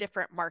to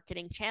different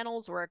marketing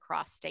channels or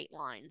across state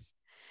lines?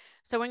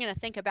 So we're going to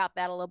think about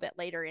that a little bit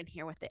later in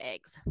here with the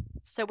eggs.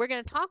 So we're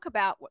going to talk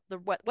about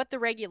what the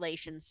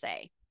regulations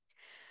say.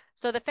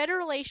 So the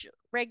federal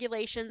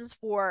regulations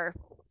for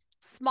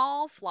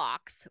small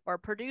flocks or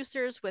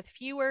producers with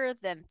fewer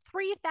than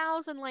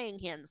 3,000 laying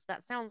hens.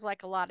 That sounds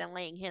like a lot of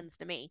laying hens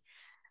to me.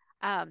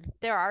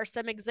 There are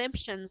some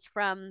exemptions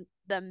from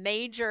the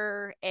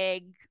major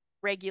egg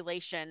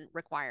regulation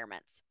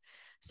requirements.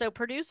 So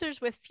producers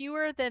with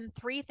fewer than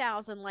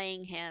 3,000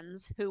 laying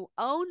hens who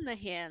own the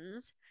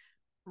hens,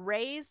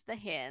 raise the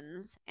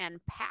hens, and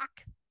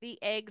pack the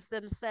eggs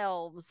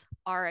themselves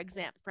are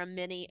exempt from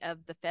many of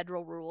the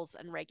federal rules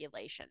and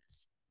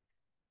regulations.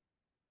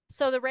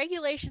 So the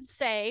regulations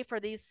say for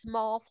these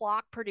small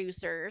flock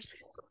producers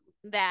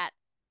that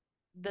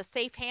the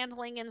safe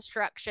handling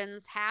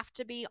instructions have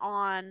to be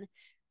on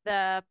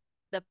the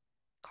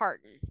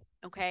carton,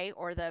 okay,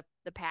 or the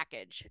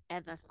package,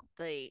 and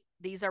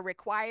these are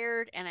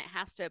required, and it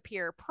has to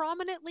appear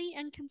prominently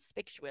and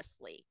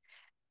conspicuously.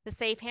 The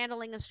safe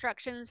handling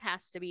instructions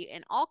has to be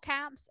in all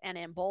caps and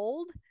in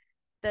bold.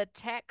 The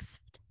text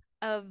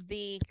of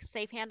the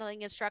safe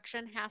handling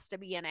instruction has to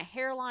be in a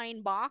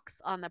hairline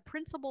box on the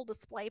principal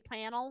display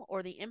panel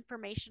or the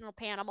informational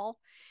panel,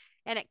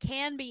 and it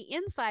can be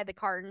inside the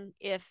carton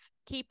if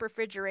keep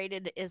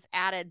refrigerated is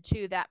added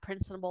to that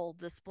principal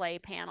display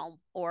panel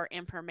or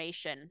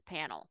information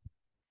panel.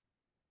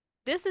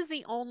 This is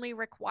the only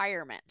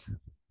requirement.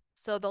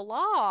 So the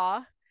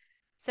law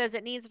says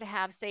it needs to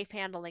have safe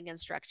handling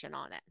instruction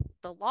on it.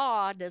 The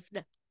law does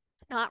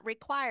not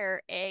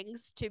require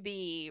eggs to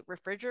be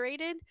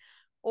refrigerated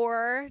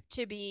or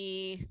to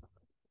be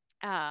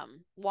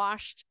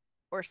washed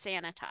or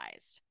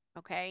sanitized.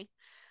 Okay,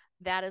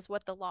 that is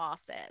what the law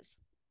says.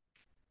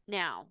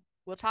 Now,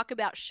 we'll talk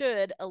about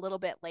should a little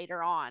bit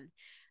later on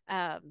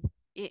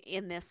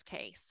in this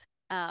case.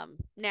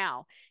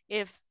 Now,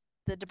 if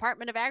the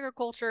Department of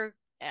Agriculture,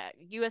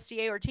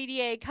 USDA or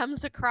TDA,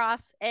 comes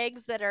across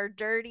eggs that are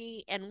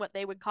dirty and what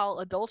they would call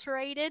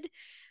adulterated,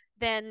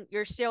 then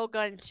you're still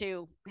going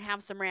to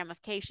have some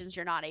ramifications.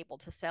 You're not able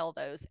to sell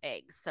those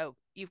eggs. So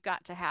you've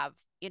got to have,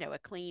 a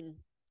clean,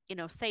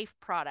 safe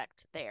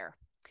product there.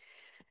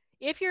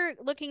 If you're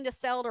looking to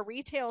sell to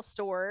retail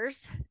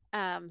stores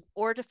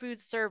or to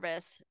food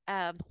service,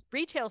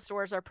 retail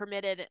stores are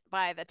permitted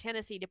by the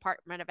Tennessee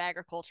Department of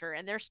Agriculture,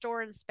 and their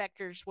store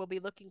inspectors will be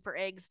looking for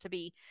eggs to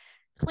be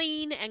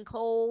clean and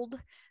cold.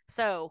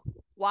 So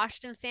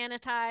washed and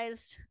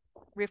sanitized,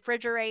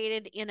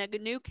 refrigerated in a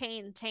new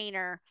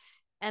container,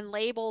 and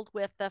labeled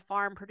with the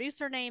farm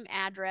producer name,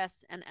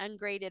 address, and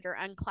ungraded or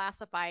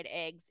unclassified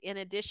eggs, in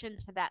addition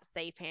to that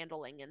safe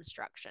handling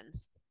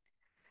instructions.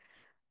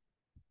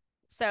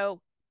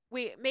 So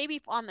we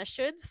maybe on the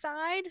should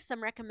side,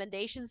 some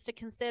recommendations to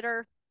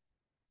consider.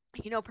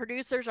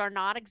 Producers are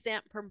not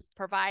exempt from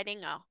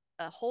providing a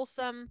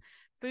wholesome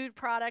food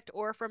product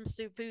or from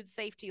food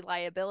safety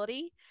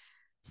liability.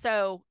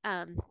 So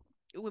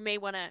we may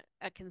want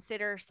to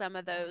consider some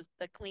of those,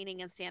 the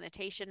cleaning and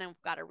sanitation, and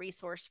we've got a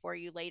resource for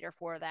you later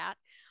for that.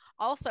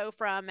 Also,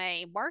 from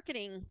a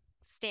marketing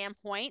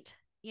standpoint,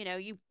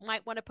 you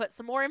might want to put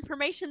some more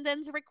information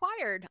than's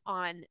required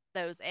on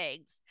those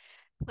eggs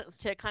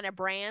to kind of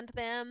brand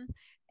them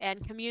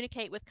and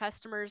communicate with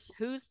customers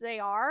whose they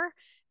are,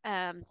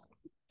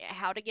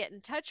 how to get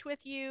in touch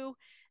with you,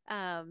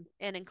 and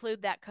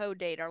include that code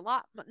date or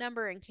lot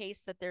number in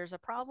case that there's a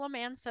problem,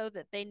 and so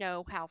that they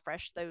know how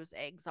fresh those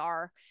eggs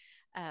are.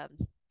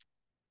 Um,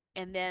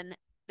 and then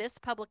this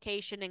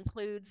publication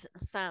includes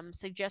some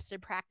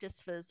suggested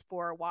practices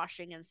for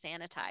washing and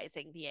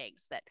sanitizing the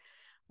eggs that I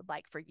would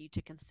like for you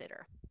to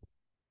consider.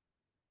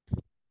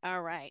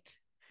 All right.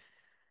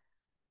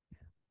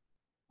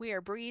 We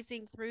are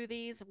breezing through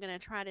these. I'm going to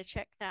try to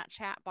check that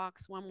chat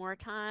box one more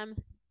time.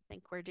 I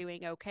think we're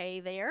doing okay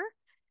there.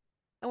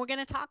 And we're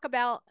going to talk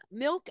about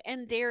milk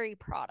and dairy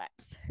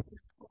products.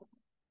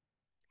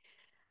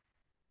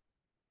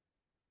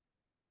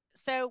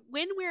 So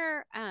when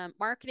we're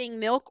marketing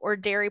milk or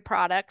dairy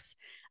products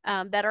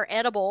that are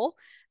edible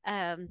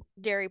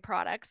dairy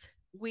products,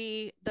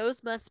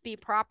 those must be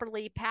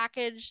properly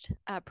packaged,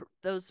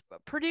 those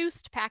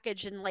produced,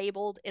 packaged, and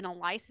labeled in a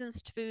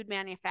licensed food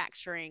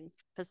manufacturing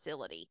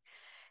facility.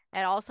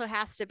 It also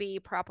has to be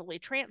properly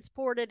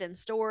transported and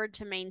stored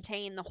to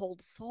maintain the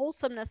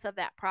wholesomeness of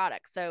that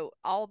product. So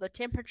all the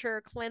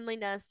temperature,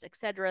 cleanliness,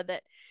 etc.,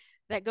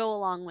 that go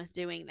along with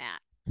doing that.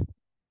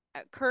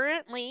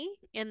 Currently,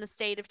 in the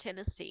state of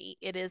Tennessee,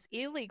 it is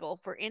illegal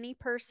for any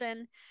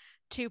person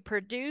to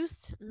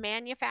produce,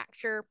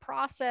 manufacture,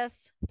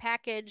 process,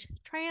 package,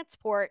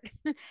 transport,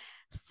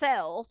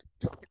 sell,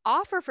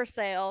 offer for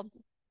sale,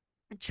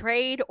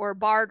 trade, or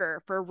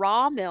barter for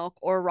raw milk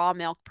or raw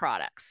milk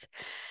products.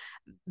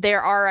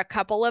 There are a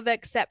couple of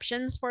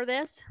exceptions for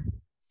this.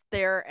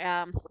 There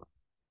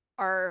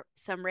are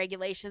some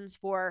regulations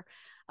for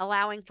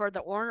allowing for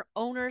the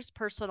owner's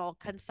personal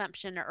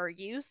consumption or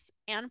use,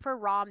 and for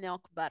raw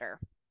milk butter.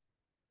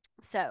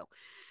 So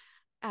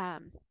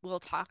we'll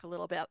talk a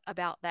little bit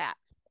about that.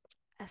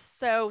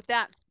 So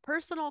that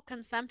personal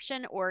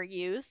consumption or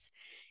use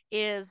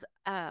is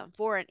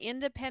for an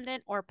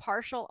independent or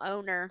partial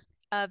owner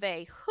of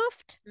a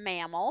hoofed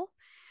mammal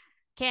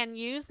can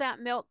use that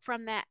milk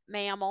from that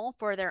mammal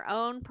for their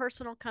own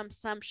personal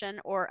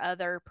consumption or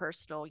other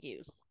personal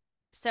use.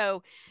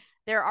 So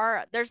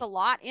there's a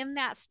lot in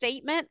that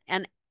statement,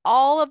 and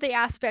all of the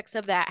aspects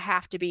of that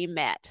have to be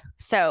met.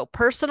 So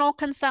personal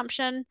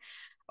consumption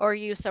or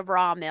use of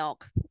raw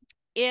milk.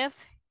 If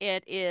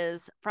it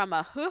is from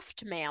a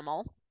hoofed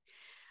mammal,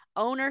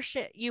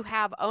 you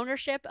have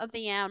ownership of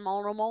the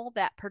animal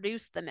that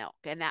produced the milk,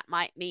 and that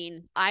might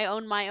mean I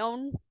own my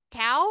own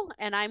cow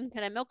and I'm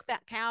going to milk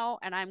that cow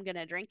and I'm going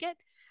to drink it,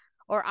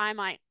 or I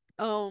might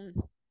own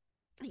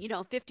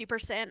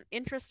 50%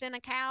 interest in a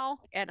cow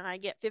and I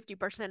get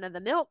 50% of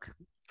the milk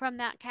from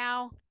that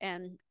cow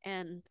and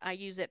I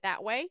use it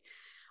that way,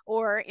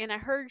 or in a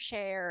herd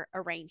share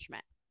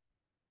arrangement.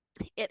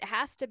 It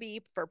has to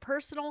be for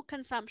personal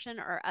consumption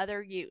or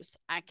other use.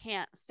 I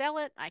can't sell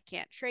it, I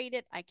can't trade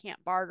it, I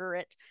can't barter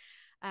it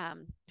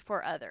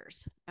for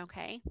others.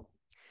 Okay.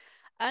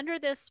 Under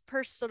this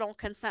personal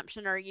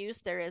consumption or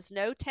use, there is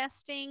no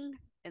testing,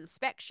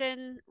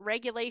 inspection,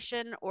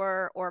 regulation,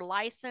 or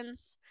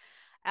license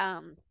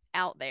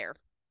out there.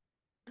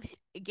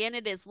 Again,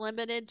 it is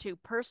limited to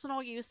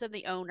personal use of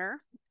the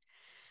owner.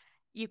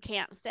 You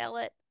can't sell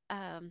it,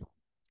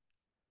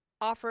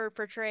 offer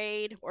for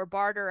trade, or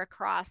barter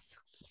across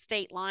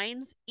state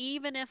lines,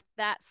 even if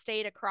that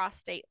state across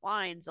state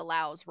lines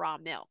allows raw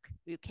milk.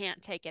 You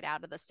can't take it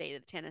out of the state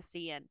of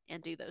Tennessee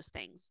and do those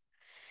things.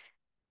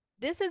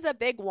 This is a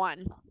big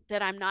one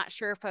that I'm not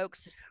sure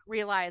folks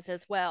realize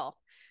as well.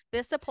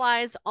 This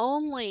applies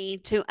only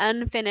to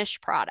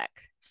unfinished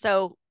product.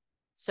 So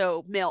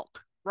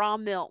milk, raw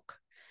milk.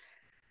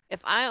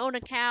 If I own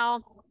a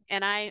cow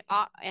and I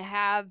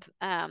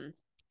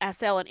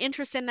sell an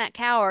interest in that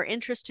cow or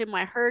interest in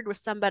my herd with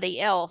somebody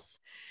else,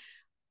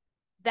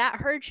 that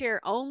herd share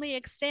only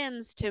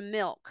extends to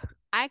milk.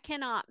 I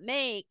cannot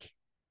make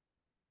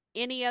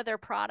any other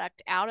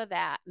product out of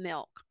that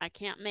milk. I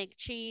can't make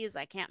cheese.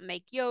 I can't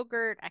make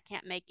yogurt. I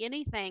can't make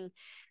anything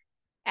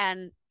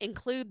and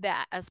include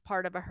that as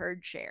part of a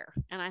herd share.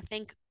 And I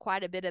think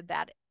quite a bit of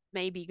that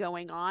may be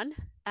going on.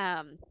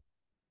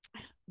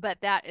 But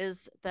that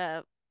is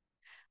the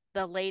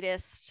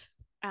latest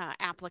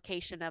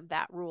application of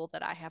that rule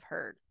that I have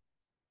heard.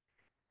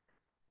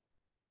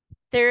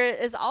 There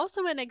is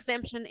also an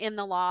exemption in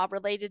the law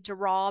related to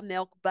raw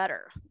milk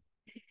butter.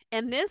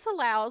 And this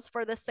allows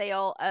for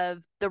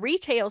the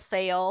retail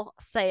sale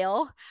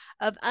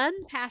of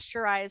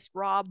unpasteurized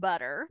raw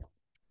butter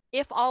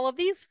if all of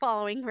these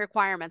following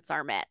requirements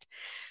are met.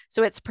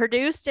 So it's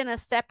produced in a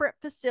separate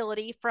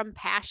facility from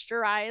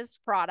pasteurized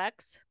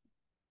products.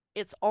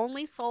 It's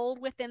only sold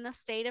within the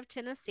state of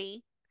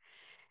Tennessee.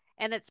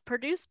 And it's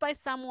produced by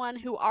someone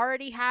who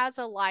already has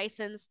a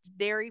licensed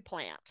dairy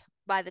plant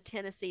by the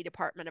Tennessee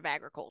Department of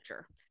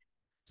Agriculture.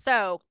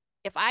 So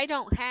if I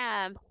don't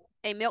have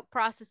a milk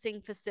processing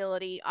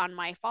facility on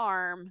my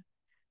farm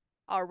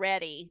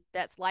already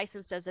that's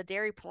licensed as a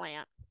dairy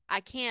plant, I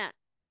can't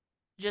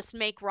just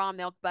make raw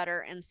milk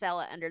butter and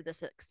sell it under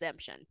this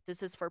exemption.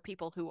 This is for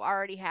people who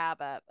already have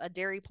a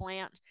dairy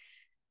plant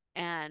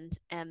and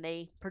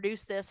they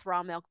produce this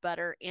raw milk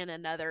butter in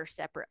another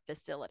separate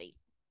facility.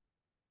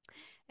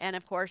 And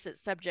of course,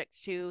 it's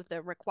subject to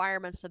the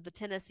requirements of the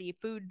Tennessee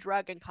Food,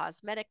 Drug, and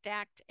Cosmetic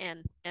Act.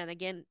 And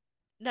again,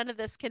 none of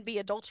this can be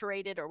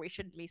adulterated or we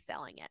shouldn't be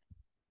selling it.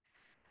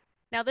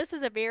 Now, this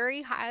is a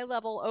very high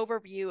level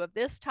overview of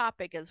this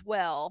topic as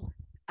well.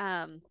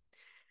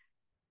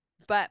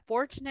 But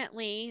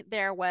fortunately,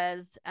 there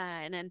was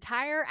an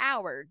entire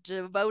hour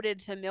devoted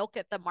to Milk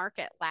at the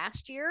Market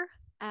last year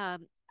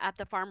at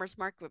the Farmers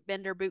Market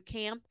Vendor Boot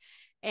Camp.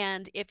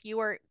 And if you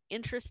are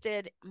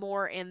interested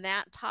more in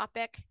that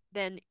topic,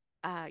 then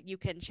you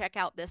can check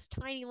out this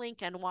tiny link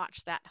and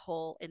watch that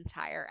whole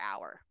entire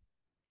hour.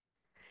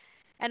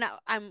 And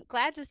I'm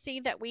glad to see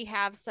that we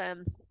have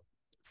some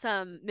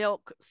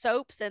milk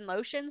soaps and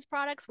lotions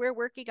products. We're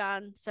working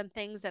on some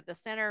things at the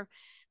center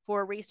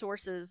for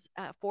resources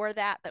for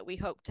that we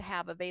hope to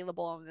have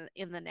available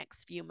in the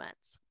next few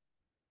months.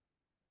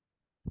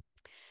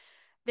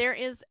 There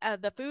is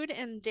the Food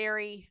and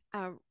Dairy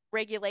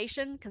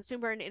Regulation,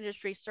 Consumer and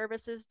Industry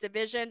Services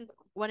Division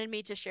wanted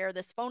me to share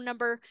this phone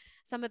number.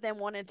 Some of them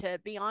wanted to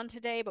be on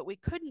today, but we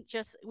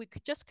just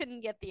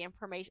couldn't get the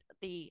information,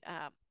 the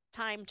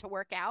time to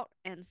work out.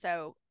 And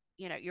so,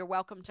 you're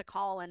welcome to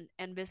call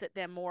and visit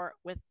them more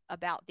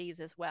about these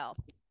as well.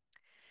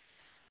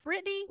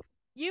 Brittany,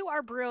 you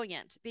are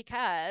brilliant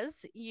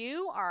because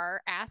you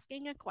are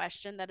asking a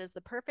question that is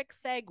the perfect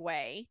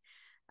segue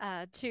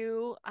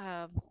to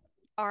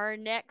our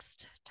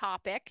next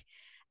topic.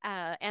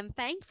 And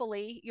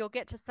thankfully, you'll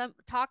get to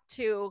talk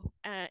to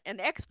an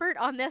expert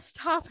on this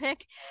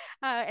topic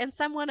and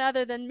someone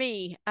other than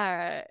me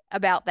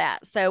about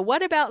that. So,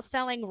 what about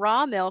selling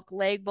raw milk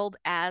labeled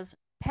as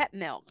pet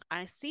milk?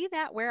 I see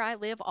that where I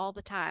live all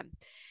the time.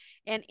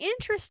 And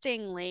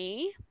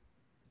interestingly,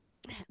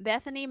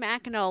 Bethany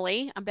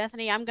McAnally,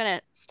 Bethany, I'm going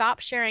to stop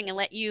sharing and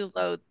let you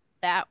load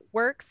that,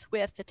 works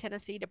with the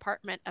Tennessee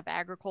Department of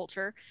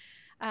Agriculture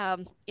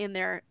in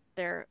their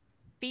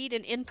feed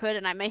and input,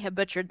 and I may have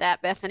butchered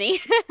that,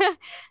 Bethany.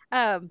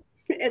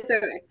 It's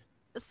okay.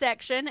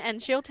 Section,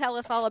 and she'll tell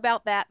us all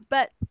about that.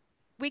 But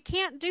we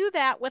can't do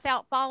that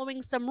without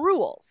following some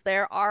rules.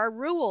 There are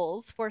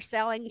rules for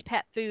selling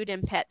pet food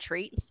and pet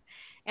treats,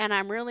 and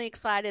I'm really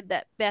excited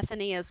that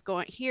Bethany is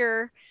going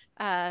here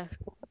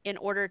in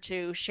order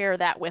to share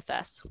that with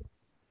us.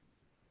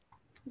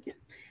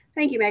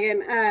 Thank you,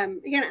 Megan.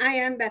 Again, I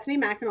am Bethany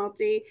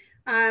McAnulty.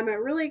 I'm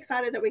really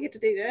excited that we get to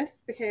do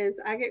this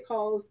because I get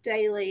calls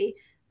daily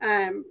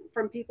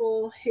from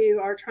people who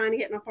are trying to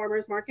get in a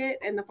farmer's market,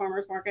 and the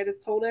farmer's market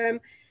has told them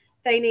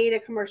they need a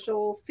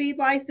commercial feed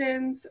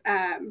license.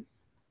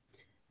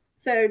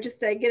 So just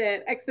to get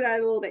it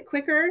expedited a little bit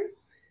quicker,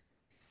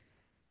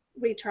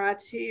 we try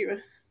to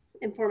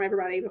inform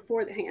everybody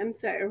beforehand.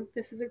 So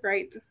this is a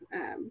great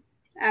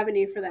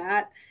avenue for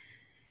that.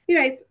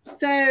 Anyways,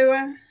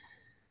 so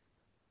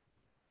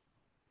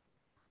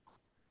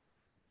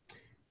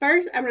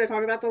first, I'm going to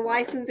talk about the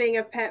licensing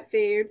of pet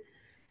food.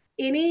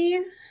 Any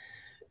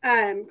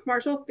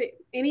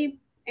any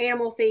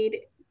animal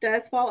feed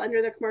does fall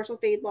under the commercial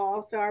feed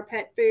law. So our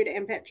pet food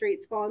and pet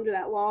treats fall under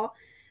that law.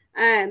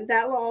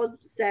 That law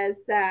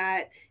says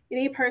that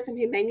any person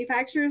who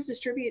manufactures,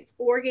 distributes,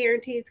 or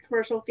guarantees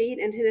commercial feed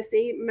in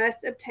Tennessee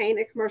must obtain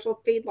a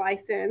commercial feed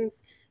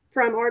license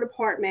from our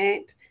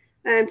department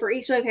for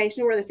each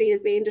location where the feed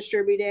is being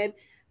distributed.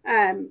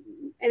 And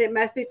it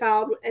must be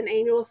filed an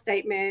annual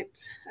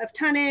statement of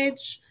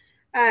tonnage.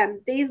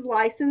 These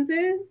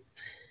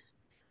licenses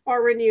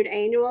are renewed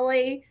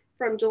annually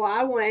from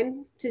July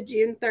 1 to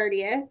June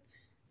 30th.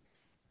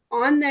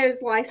 On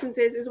those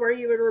licenses is where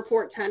you would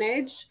report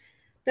tonnage.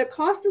 The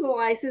cost of the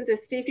license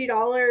is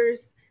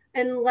 $50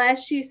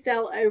 unless you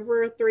sell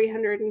over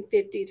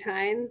 350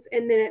 tons,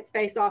 and then it's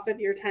based off of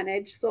your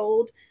tonnage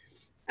sold.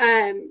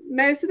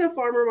 Most of the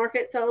farmer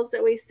market sales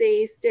that we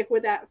see stick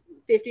with that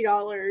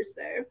 $50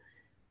 though.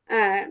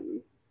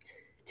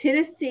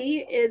 Tennessee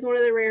is one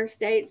of the rare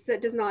states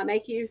that does not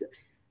make you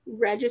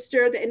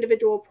register the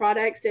individual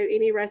products. So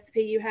any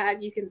recipe you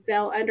have, you can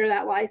sell under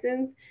that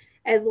license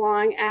as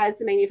long as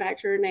the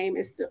manufacturer name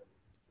is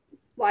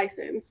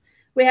licensed.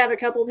 We have a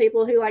couple of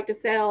people who like to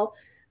sell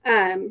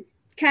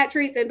cat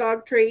treats and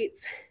dog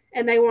treats,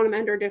 and they want them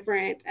under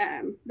different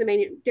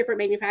different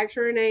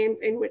manufacturer names,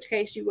 in which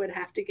case you would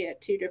have to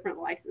get 2 different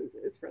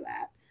licenses for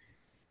that.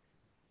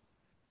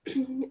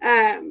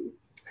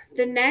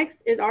 The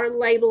next is our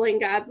labeling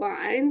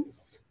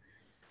guidelines.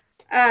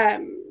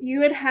 You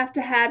would have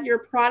to have your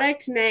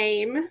product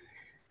name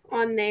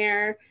on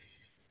there.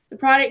 The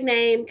product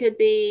name could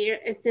be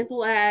as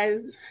simple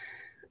as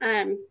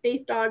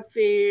beef dog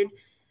food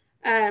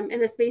and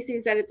the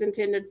species that it's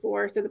intended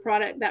for. So the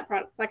product,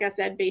 like I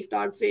said, beef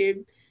dog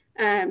food,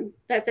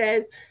 that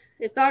says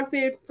it's dog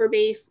food for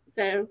beef.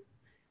 So,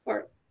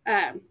 or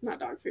not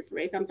dog food for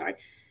beef, I'm sorry.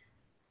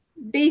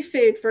 Beef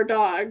food for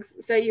dogs.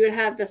 So you would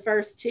have the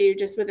first 2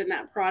 just within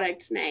that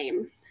product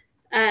name.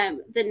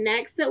 The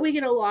next that we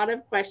get a lot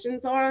of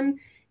questions on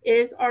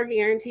is our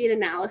guaranteed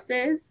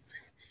analysis.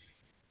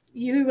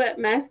 You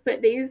must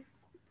put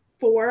these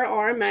 4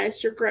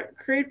 RMS, your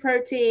crude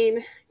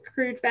protein,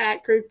 crude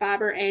fat, crude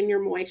fiber, and your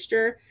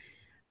moisture.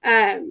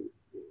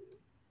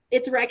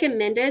 It's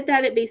recommended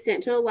that it be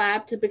sent to a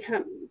lab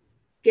to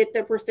get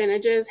the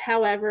percentages.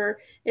 However,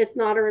 it's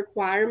not a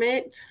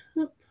requirement.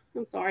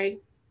 I'm sorry.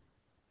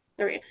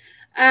 There we go.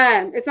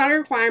 It's not a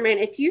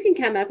requirement. If you can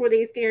come up with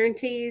these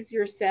guarantees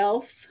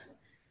yourself,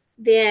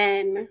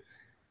 then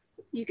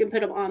you can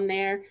put them on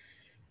there.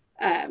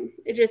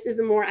 It just is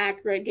a more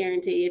accurate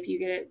guarantee if you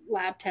get it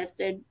lab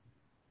tested.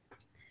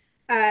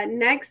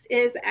 Next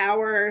is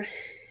our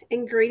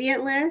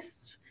ingredient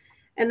list,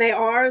 and they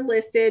are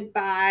listed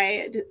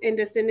by in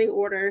descending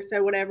order.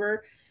 So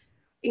whatever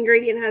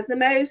ingredient has the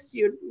most,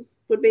 you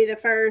would be the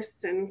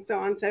first, and so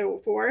on and so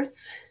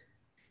forth.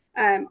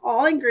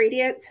 All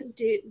ingredients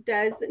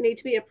does need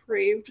to be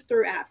approved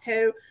through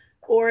APCO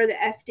or the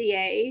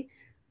FDA.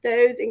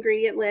 Those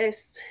ingredient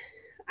lists,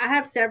 I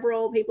have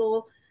several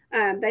people,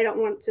 they don't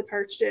want to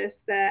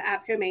purchase the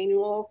APCO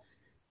manual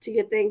to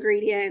get the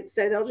ingredients,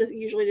 so they'll just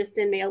usually just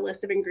send me a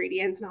list of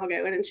ingredients and I'll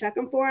go in and check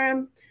them for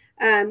them.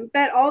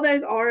 But all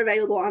those are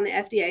available on the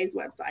FDA's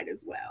website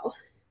as well.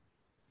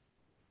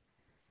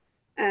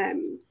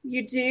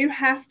 You do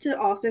have to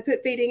also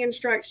put feeding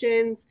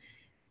instructions.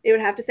 It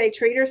would have to say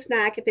treat or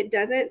snack. If it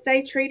doesn't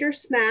say treat or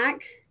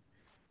snack,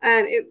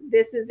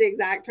 this is the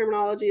exact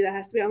terminology that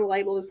has to be on the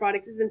label. This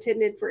product is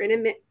intended for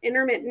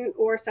intermittent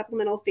or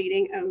supplemental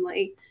feeding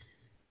only.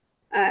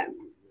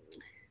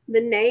 The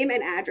name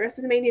and address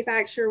of the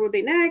manufacturer would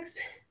be next.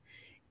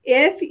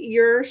 If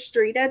your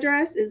street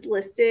address is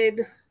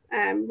listed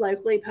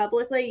locally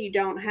publicly, you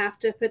don't have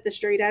to put the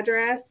street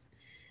address,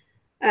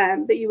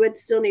 but you would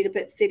still need to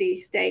put city,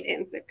 state,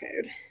 and zip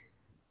code.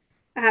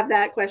 I have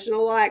that question a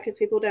lot because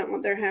people don't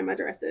want their home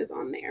addresses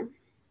on there.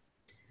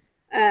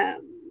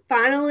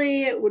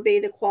 Finally, it would be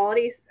the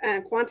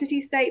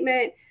quantity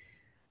statement.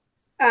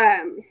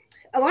 A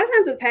lot of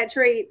times with pet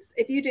treats,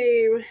 if you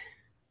do,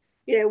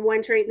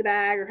 one treat in the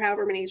bag or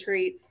however many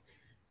treats,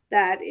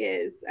 that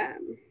is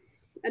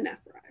enough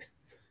for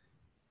us.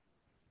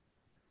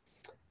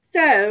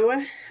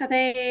 So I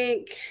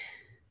think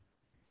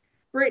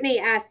Brittany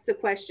asked the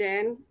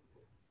question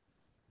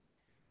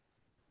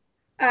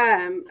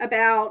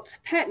about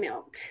pet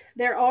milk.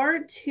 There are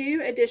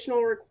 2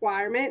 additional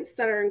requirements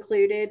that are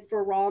included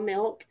for raw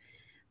milk.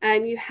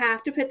 You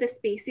have to put the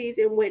species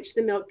in which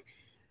the milk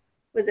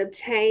was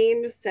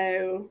obtained,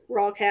 so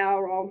raw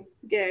cow, raw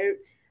goat,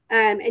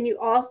 and you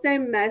also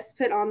must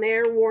put on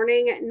there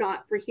warning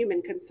not for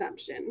human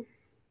consumption.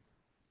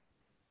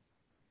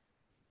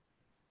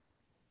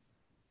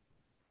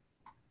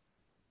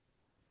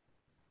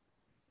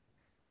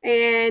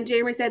 And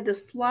Jeremy said the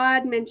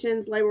slide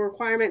mentions label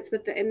requirements,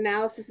 but the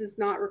analysis is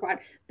not required.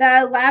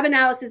 The lab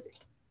analysis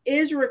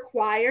is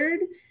required.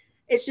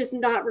 It's just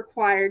not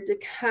required to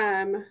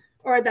come,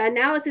 or the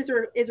analysis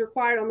is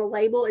required on the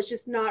label. It's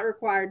just not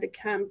required to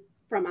come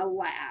from a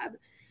lab.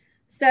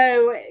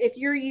 So if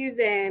you're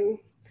using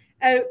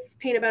oats,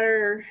 peanut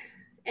butter,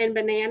 and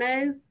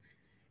bananas,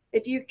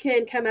 if you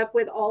can come up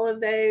with all of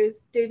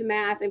those, do the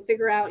math, and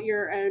figure out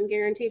your own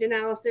guaranteed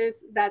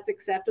analysis, that's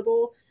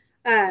acceptable.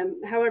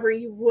 However,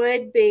 you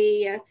would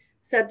be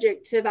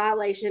subject to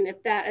violation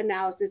if that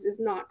analysis is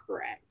not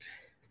correct.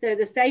 So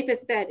the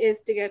safest bet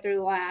is to go through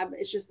the lab.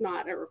 It's just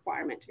not a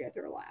requirement to go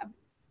through a lab.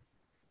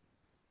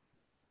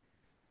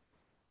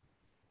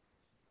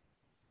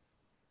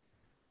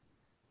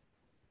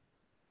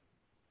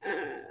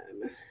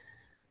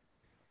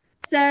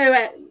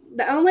 So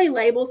the only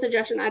label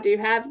suggestion I do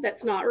have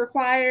that's not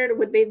required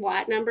would be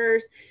lot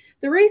numbers.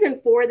 The reason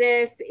for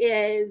this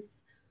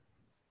is,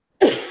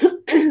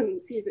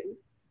 excuse me,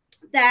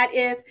 that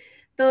if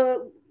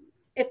the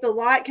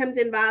lot comes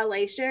in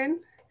violation,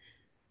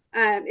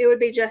 it would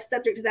be just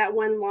subject to that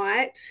one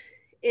lot.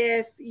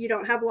 If you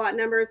don't have lot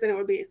numbers, then it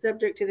would be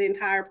subject to the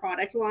entire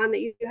product line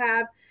that you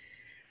have.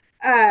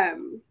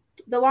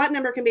 The lot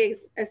number can be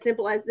as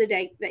simple as the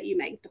date that you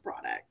make the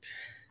product.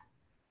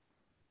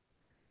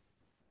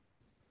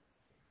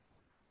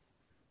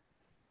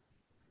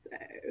 So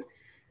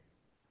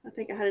I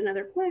think I had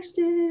another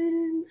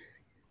question.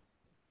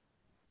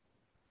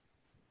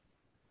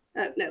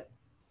 Oh, no.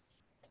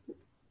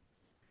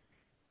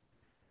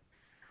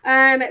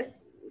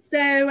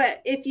 So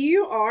if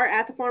you are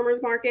at the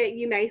farmer's market,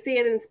 you may see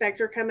an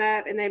inspector come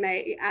up and they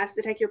may ask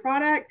to take your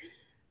product.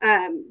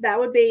 That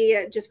would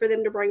be just for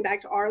them to bring back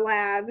to our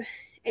lab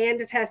and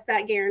to test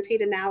that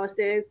guaranteed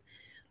analysis.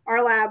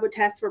 Our lab would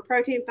test for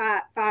protein,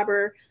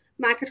 fiber,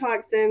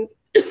 mycotoxins,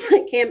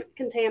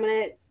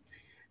 contaminants,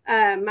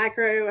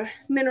 micro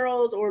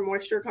minerals, or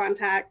moisture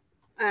content,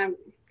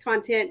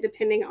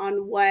 depending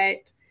on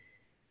what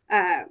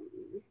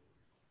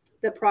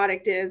the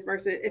product is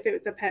versus if it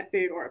was a pet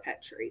food or a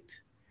pet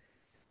treat.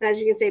 And as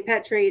you can see,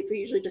 pet treats, we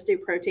usually just do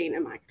protein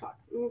and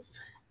mycotoxins.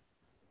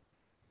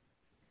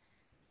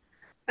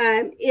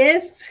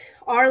 If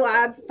our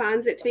lab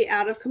finds it to be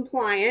out of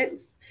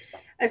compliance,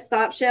 a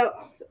stop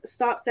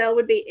sale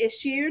would be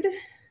issued.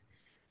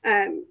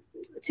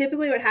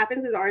 Typically what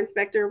happens is our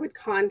inspector would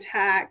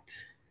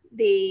contact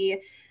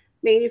the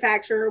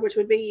manufacturer, which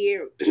would be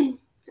you,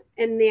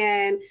 and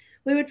then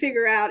we would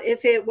figure out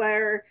if it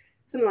were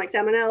something like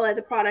salmonella,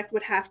 the product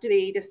would have to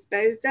be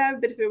disposed of.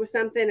 But if it was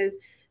something as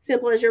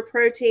simple as your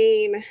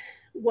protein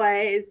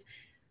was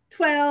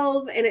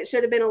 12 and it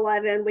should have been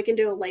 11, we can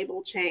do a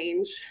label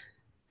change.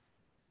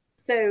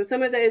 So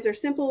some of those are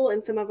simple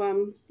and some of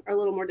them are a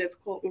little more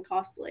difficult and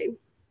costly.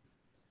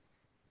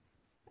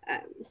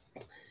 Um,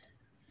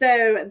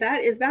 so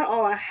that is about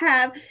all I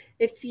have.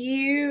 If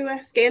you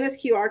scan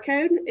this QR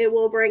code, it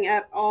will bring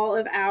up all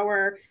of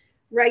our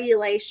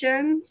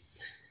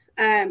regulations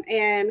and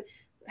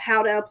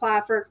how to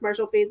apply for a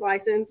commercial feed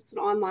license. It's an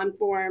online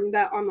form.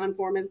 That online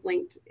form is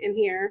linked in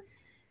here.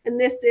 And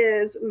this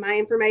is my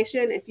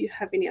information. If you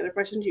have any other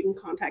questions, you can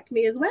contact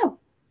me as well.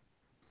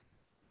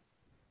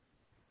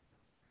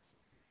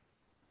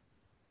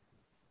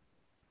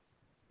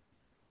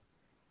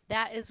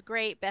 That is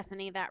great,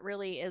 Bethany. That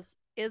really is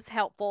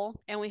helpful,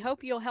 and we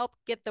hope you'll help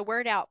get the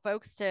word out,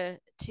 folks, to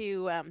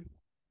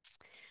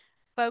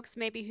folks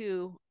maybe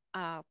who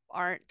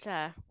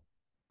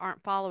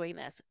aren't following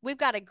this. We've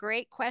got a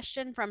great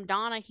question from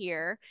Donna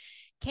here.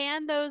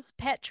 Can those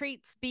pet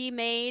treats be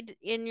made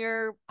in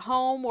your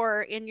home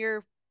or in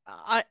your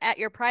at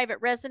your private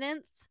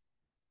residence?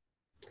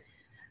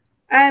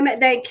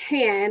 They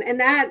can, and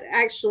that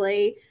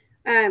actually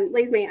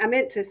leads me. I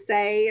meant to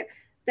say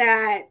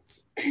that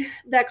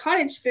the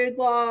Cottage Food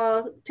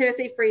Law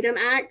Tennessee Freedom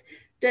Act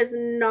does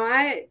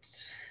not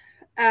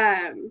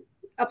um,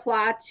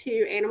 apply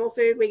to animal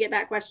food. We get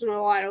that question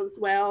a lot as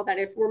well. That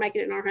if we're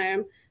making it in our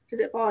home, does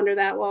it fall under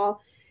that law?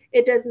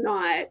 It does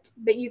not,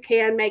 but you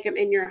can make them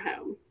in your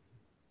home.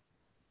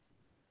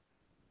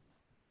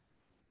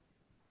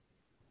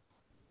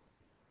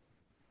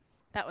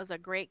 That was a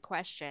great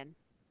question.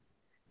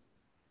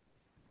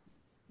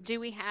 Do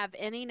we have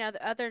any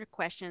other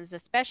questions,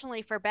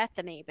 especially for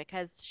Bethany,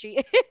 because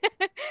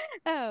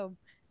oh,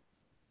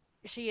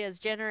 she is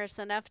generous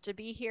enough to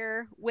be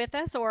here with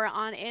us or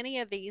on any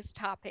of these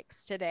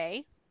topics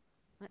today?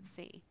 Let's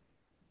see.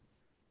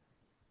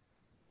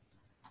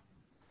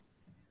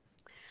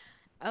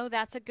 Oh,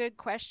 that's a good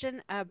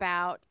question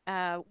about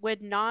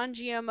would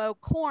non-GMO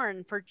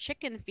corn for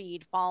chicken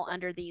feed fall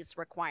under these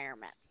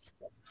requirements?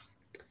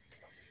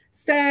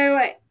 So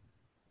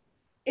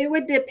it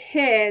would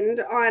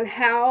depend on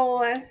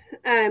how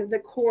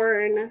the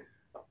corn,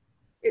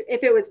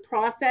 if it was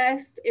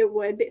processed, it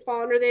would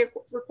fall under the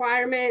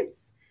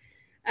requirements.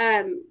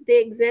 The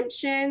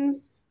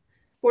exemptions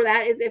for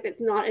that is if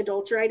it's not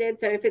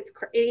adulterated. So if it's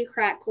any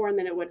cracked corn,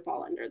 then it would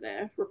fall under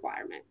the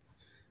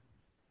requirements.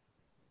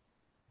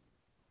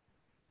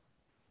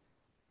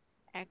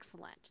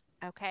 Excellent.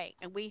 Okay,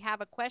 and we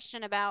have a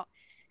question about,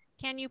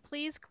 can you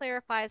please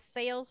clarify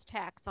sales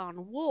tax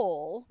on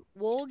wool,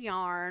 wool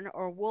yarn,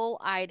 or wool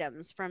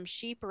items from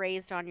sheep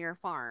raised on your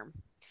farm?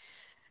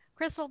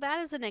 Crystal,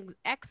 that is an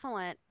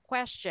excellent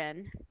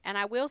question. And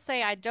I will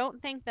say, I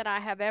don't think that I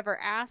have ever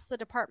asked the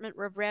Department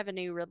of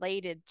Revenue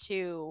related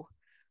to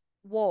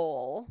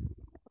wool,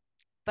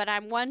 but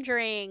I'm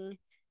wondering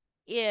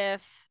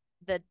if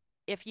the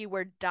if you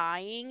were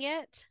dyeing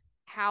it,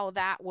 how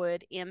that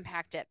would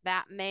impact it.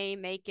 That may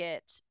make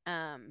it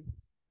um,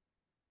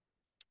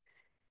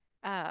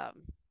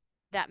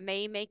 that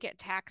may make it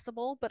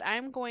taxable, but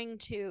I'm going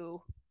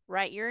to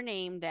write your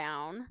name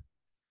down.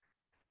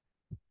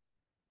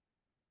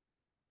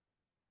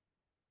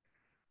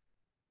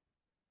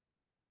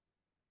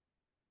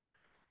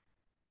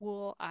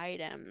 Wool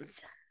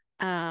items.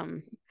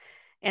 Um,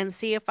 and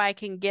see if I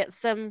can get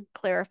some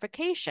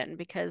clarification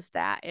because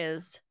that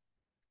is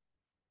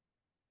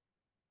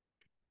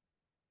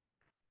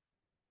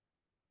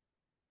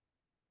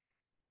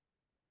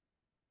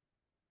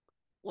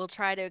we'll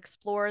try to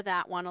explore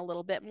that one a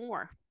little bit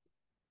more.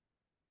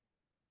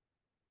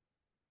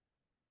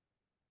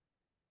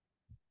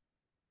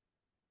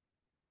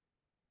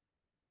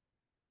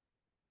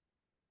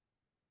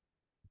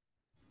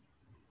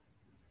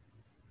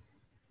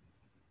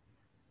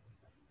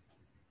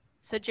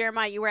 So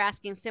Jeremiah, you were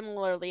asking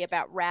similarly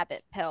about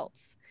rabbit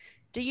pelts.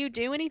 Do you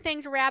do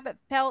anything to rabbit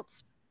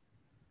pelts?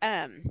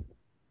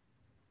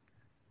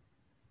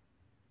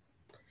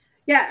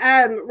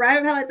 Yeah,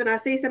 rabbit pellets, and I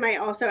see somebody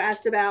also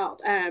asked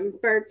about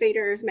bird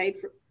feeders made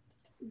for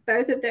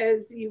both of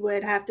those. You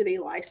would have to be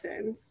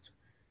licensed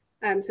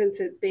since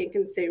it's being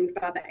consumed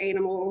by the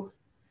animal.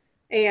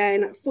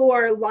 And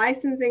for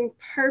licensing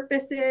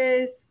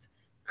purposes,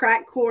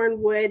 cracked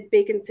corn would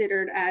be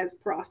considered as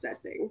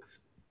processing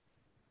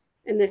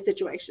in this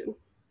situation.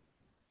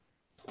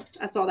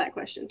 I saw that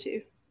question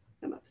too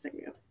come up a second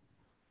ago.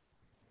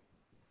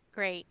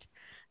 Great.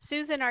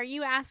 Susan, are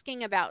you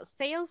asking about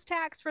sales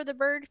tax for the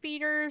bird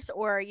feeders,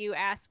 or are you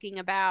asking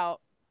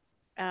about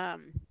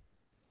um,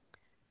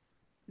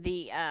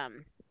 the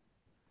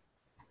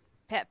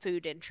pet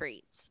food and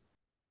treats?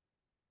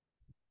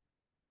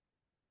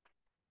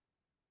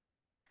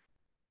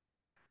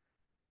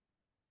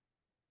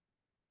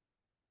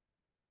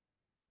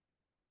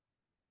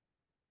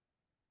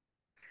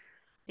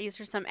 These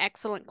are some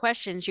excellent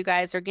questions. You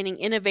guys are getting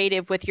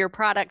innovative with your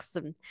products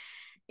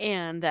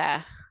and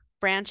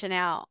branching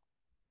out.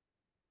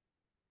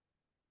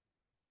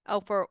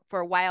 Oh,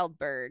 for wild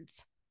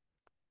birds.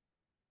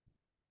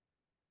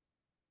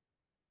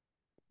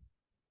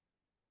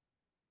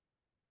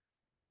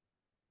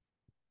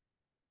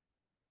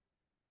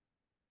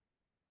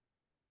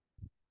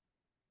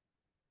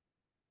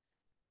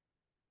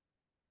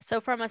 So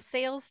from a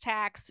sales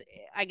tax,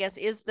 I guess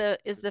is the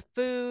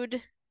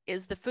food,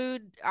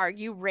 are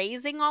you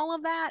raising all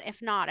of that? If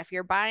not, if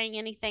you're buying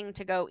anything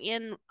to go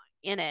in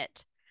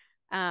it,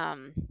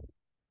 um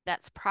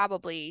that's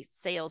probably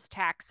sales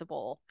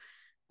taxable.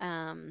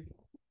 Um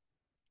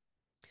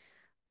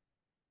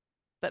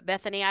but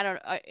Bethany, I don't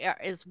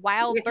is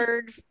wild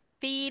bird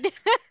feed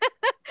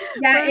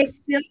Yeah, bird.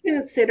 it's still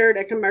considered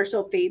a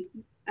commercial feed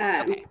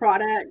Okay,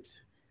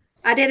 product.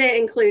 I didn't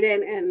include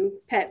it in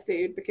pet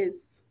food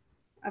because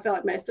I feel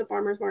like most of the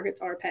farmers markets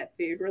are pet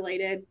food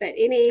related. But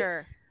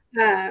sure.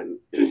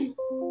 um,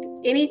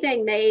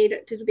 anything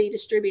made to be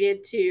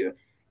distributed to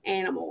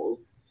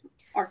animals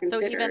are So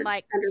even considered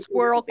like under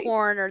squirrel commercial feed.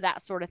 corn or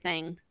that sort of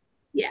thing.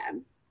 Yeah.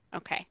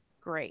 Okay,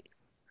 great.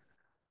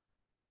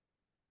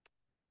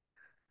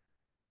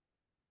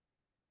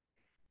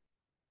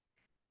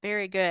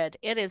 Very good.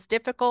 It is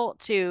difficult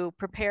to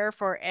prepare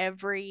for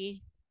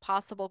every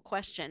possible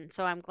question,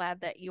 so I'm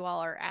glad that you all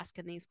are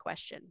asking these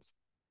questions.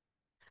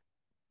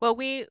 Well,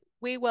 we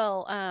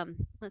will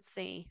let's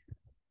see.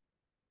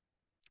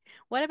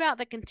 What about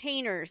the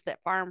containers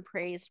that farm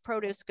praised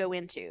produce go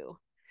into?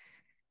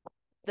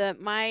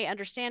 My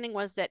understanding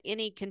was that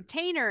any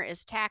container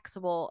is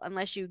taxable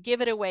unless you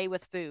give it away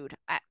with food.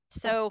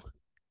 So,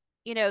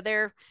 you know,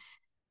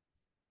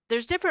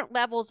 there's different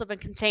levels of a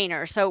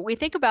container. So we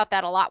think about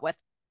that a lot with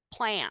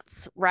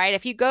plants, right?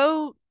 If you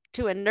go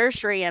to a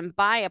nursery and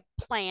buy a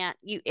plant,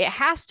 it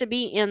has to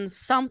be in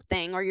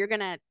something or you're going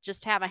to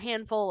just have a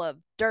handful of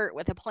dirt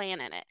with a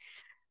plant in it.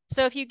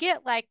 So if you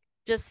get like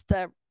just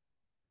the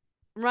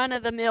run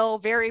of the mill,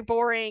 very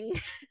boring,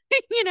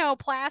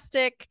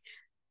 plastic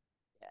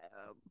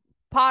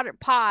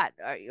pot,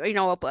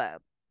 a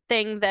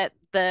thing that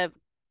the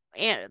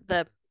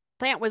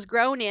plant was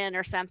grown in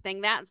or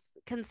something, that's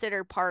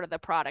considered part of the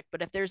product.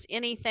 But if there's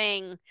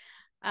anything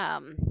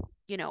um,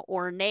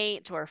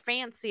 ornate or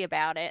fancy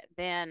about it,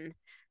 then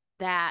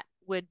that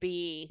would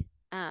be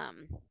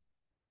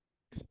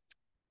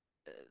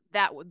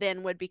that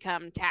then would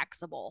become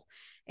taxable,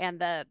 and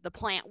the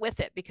plant with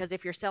it, because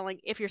if you're selling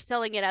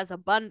it as a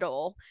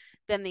bundle,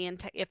 then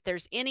if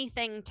there's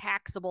anything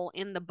taxable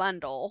in the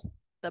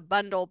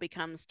bundle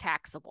becomes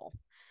taxable.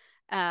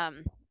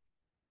 um,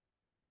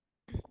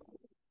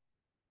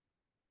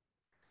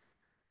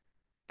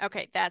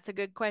 Okay, that's a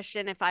good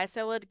question. If I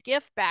sell a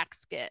gift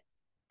basket,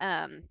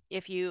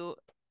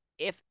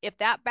 if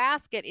that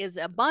basket is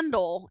a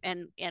bundle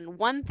and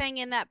one thing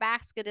in that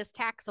basket is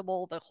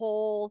taxable,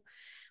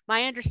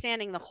 my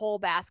understanding, the whole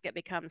basket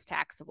becomes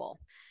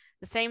taxable.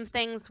 The same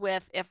things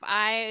with if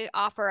I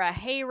offer a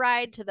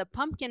hayride to the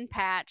pumpkin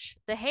patch,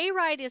 the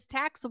hayride is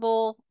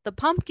taxable, the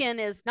pumpkin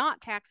is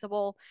not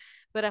taxable.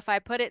 But if I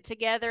put it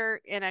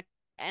together in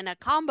a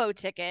combo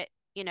ticket,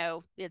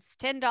 it's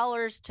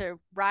 $10 to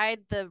ride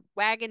the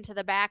wagon to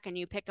the back and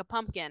you pick a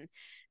pumpkin,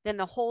 then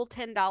the whole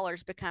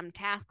 $10 become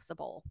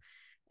taxable.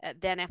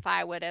 Then if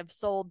I would have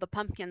sold the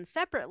pumpkin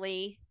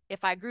separately,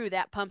 if I grew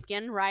that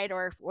pumpkin, right,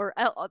 or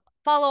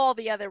follow all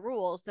the other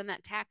rules, then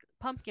that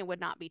pumpkin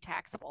would not be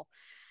taxable.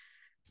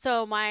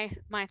 So my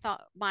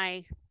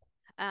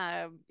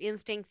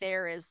instinct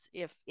there is,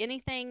 if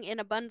anything in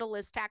a bundle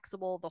is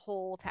taxable, the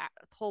whole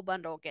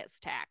bundle gets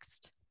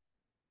taxed.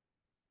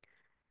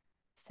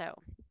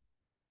 So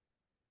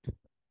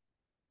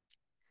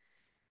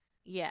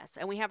yes,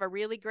 and we have a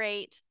really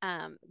great,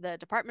 the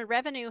Department of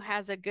Revenue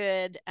has a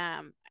good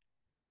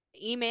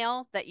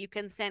email that you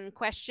can send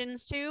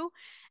questions to.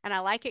 And I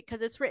like it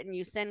because it's written.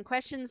 You send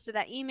questions to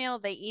that email,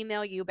 they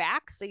email you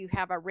back. So you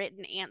have a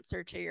written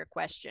answer to your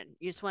question.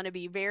 You just want to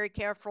be very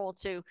careful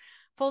to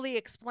fully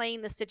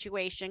explain the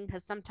situation,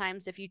 because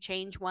sometimes if you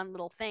change one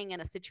little thing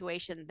in a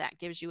situation, that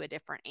gives you a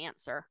different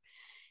answer.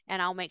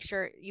 And I'll make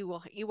sure you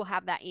will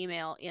have that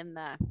email in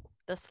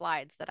the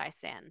slides that I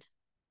send.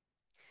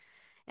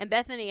 And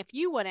Bethany, if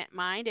you wouldn't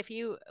mind, if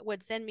you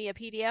would send me a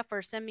PDF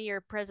or send me your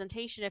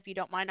presentation, if you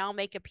don't mind, I'll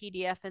make a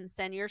PDF and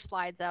send your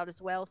slides out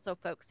as well, so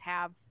folks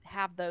have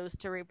those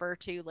to refer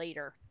to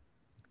later.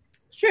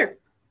 Sure.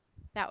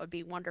 That would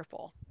be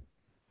wonderful.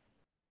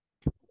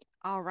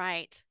 All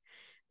right.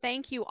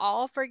 Thank you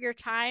all for your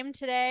time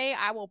today.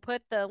 I will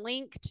put the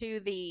link to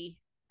the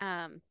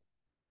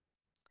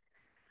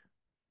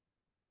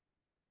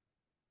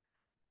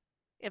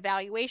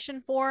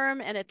evaluation form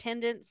and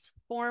attendance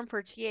form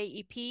for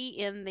TAEP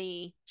in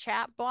the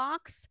chat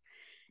box.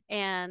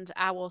 And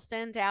I will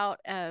send out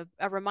a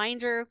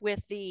reminder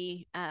with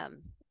the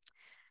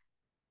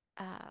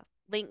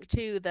link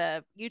to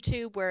the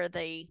YouTube where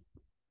the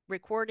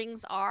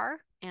recordings are,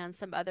 and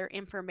some other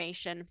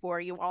information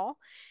for you all.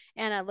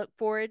 And I look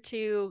forward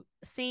to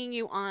seeing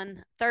you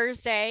on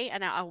Thursday.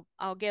 And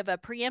I'll give a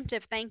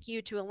preemptive thank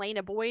you to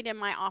Elena Boyd in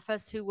my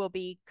office, who will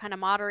be kind of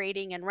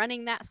moderating and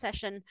running that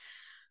session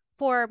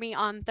for me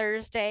on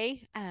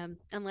Thursday.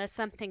 Unless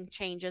something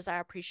changes, I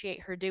appreciate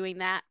her doing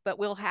that. But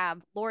we'll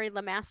have Lori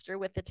Lemaster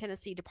with the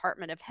Tennessee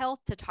Department of Health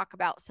to talk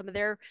about some of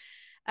their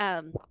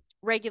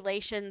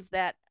regulations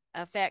that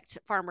affect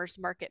farmers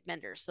market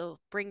vendors. So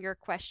bring your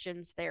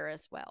questions there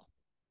as well.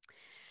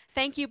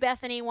 Thank you,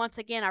 Bethany. Once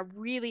again, I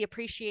really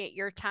appreciate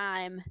your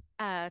time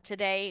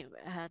today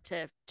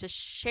to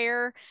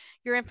share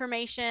your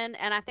information,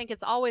 and I think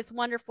it's always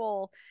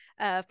wonderful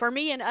for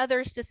me and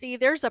others to see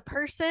there's a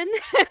person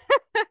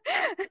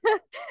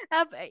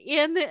up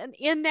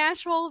in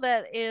Nashville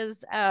that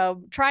is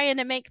trying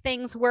to make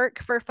things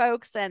work for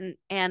folks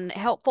and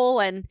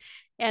helpful, and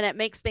it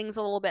makes things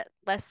a little bit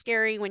less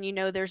scary when you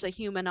know there's a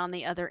human on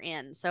the other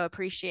end. So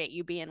appreciate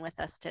you being with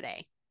us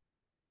today.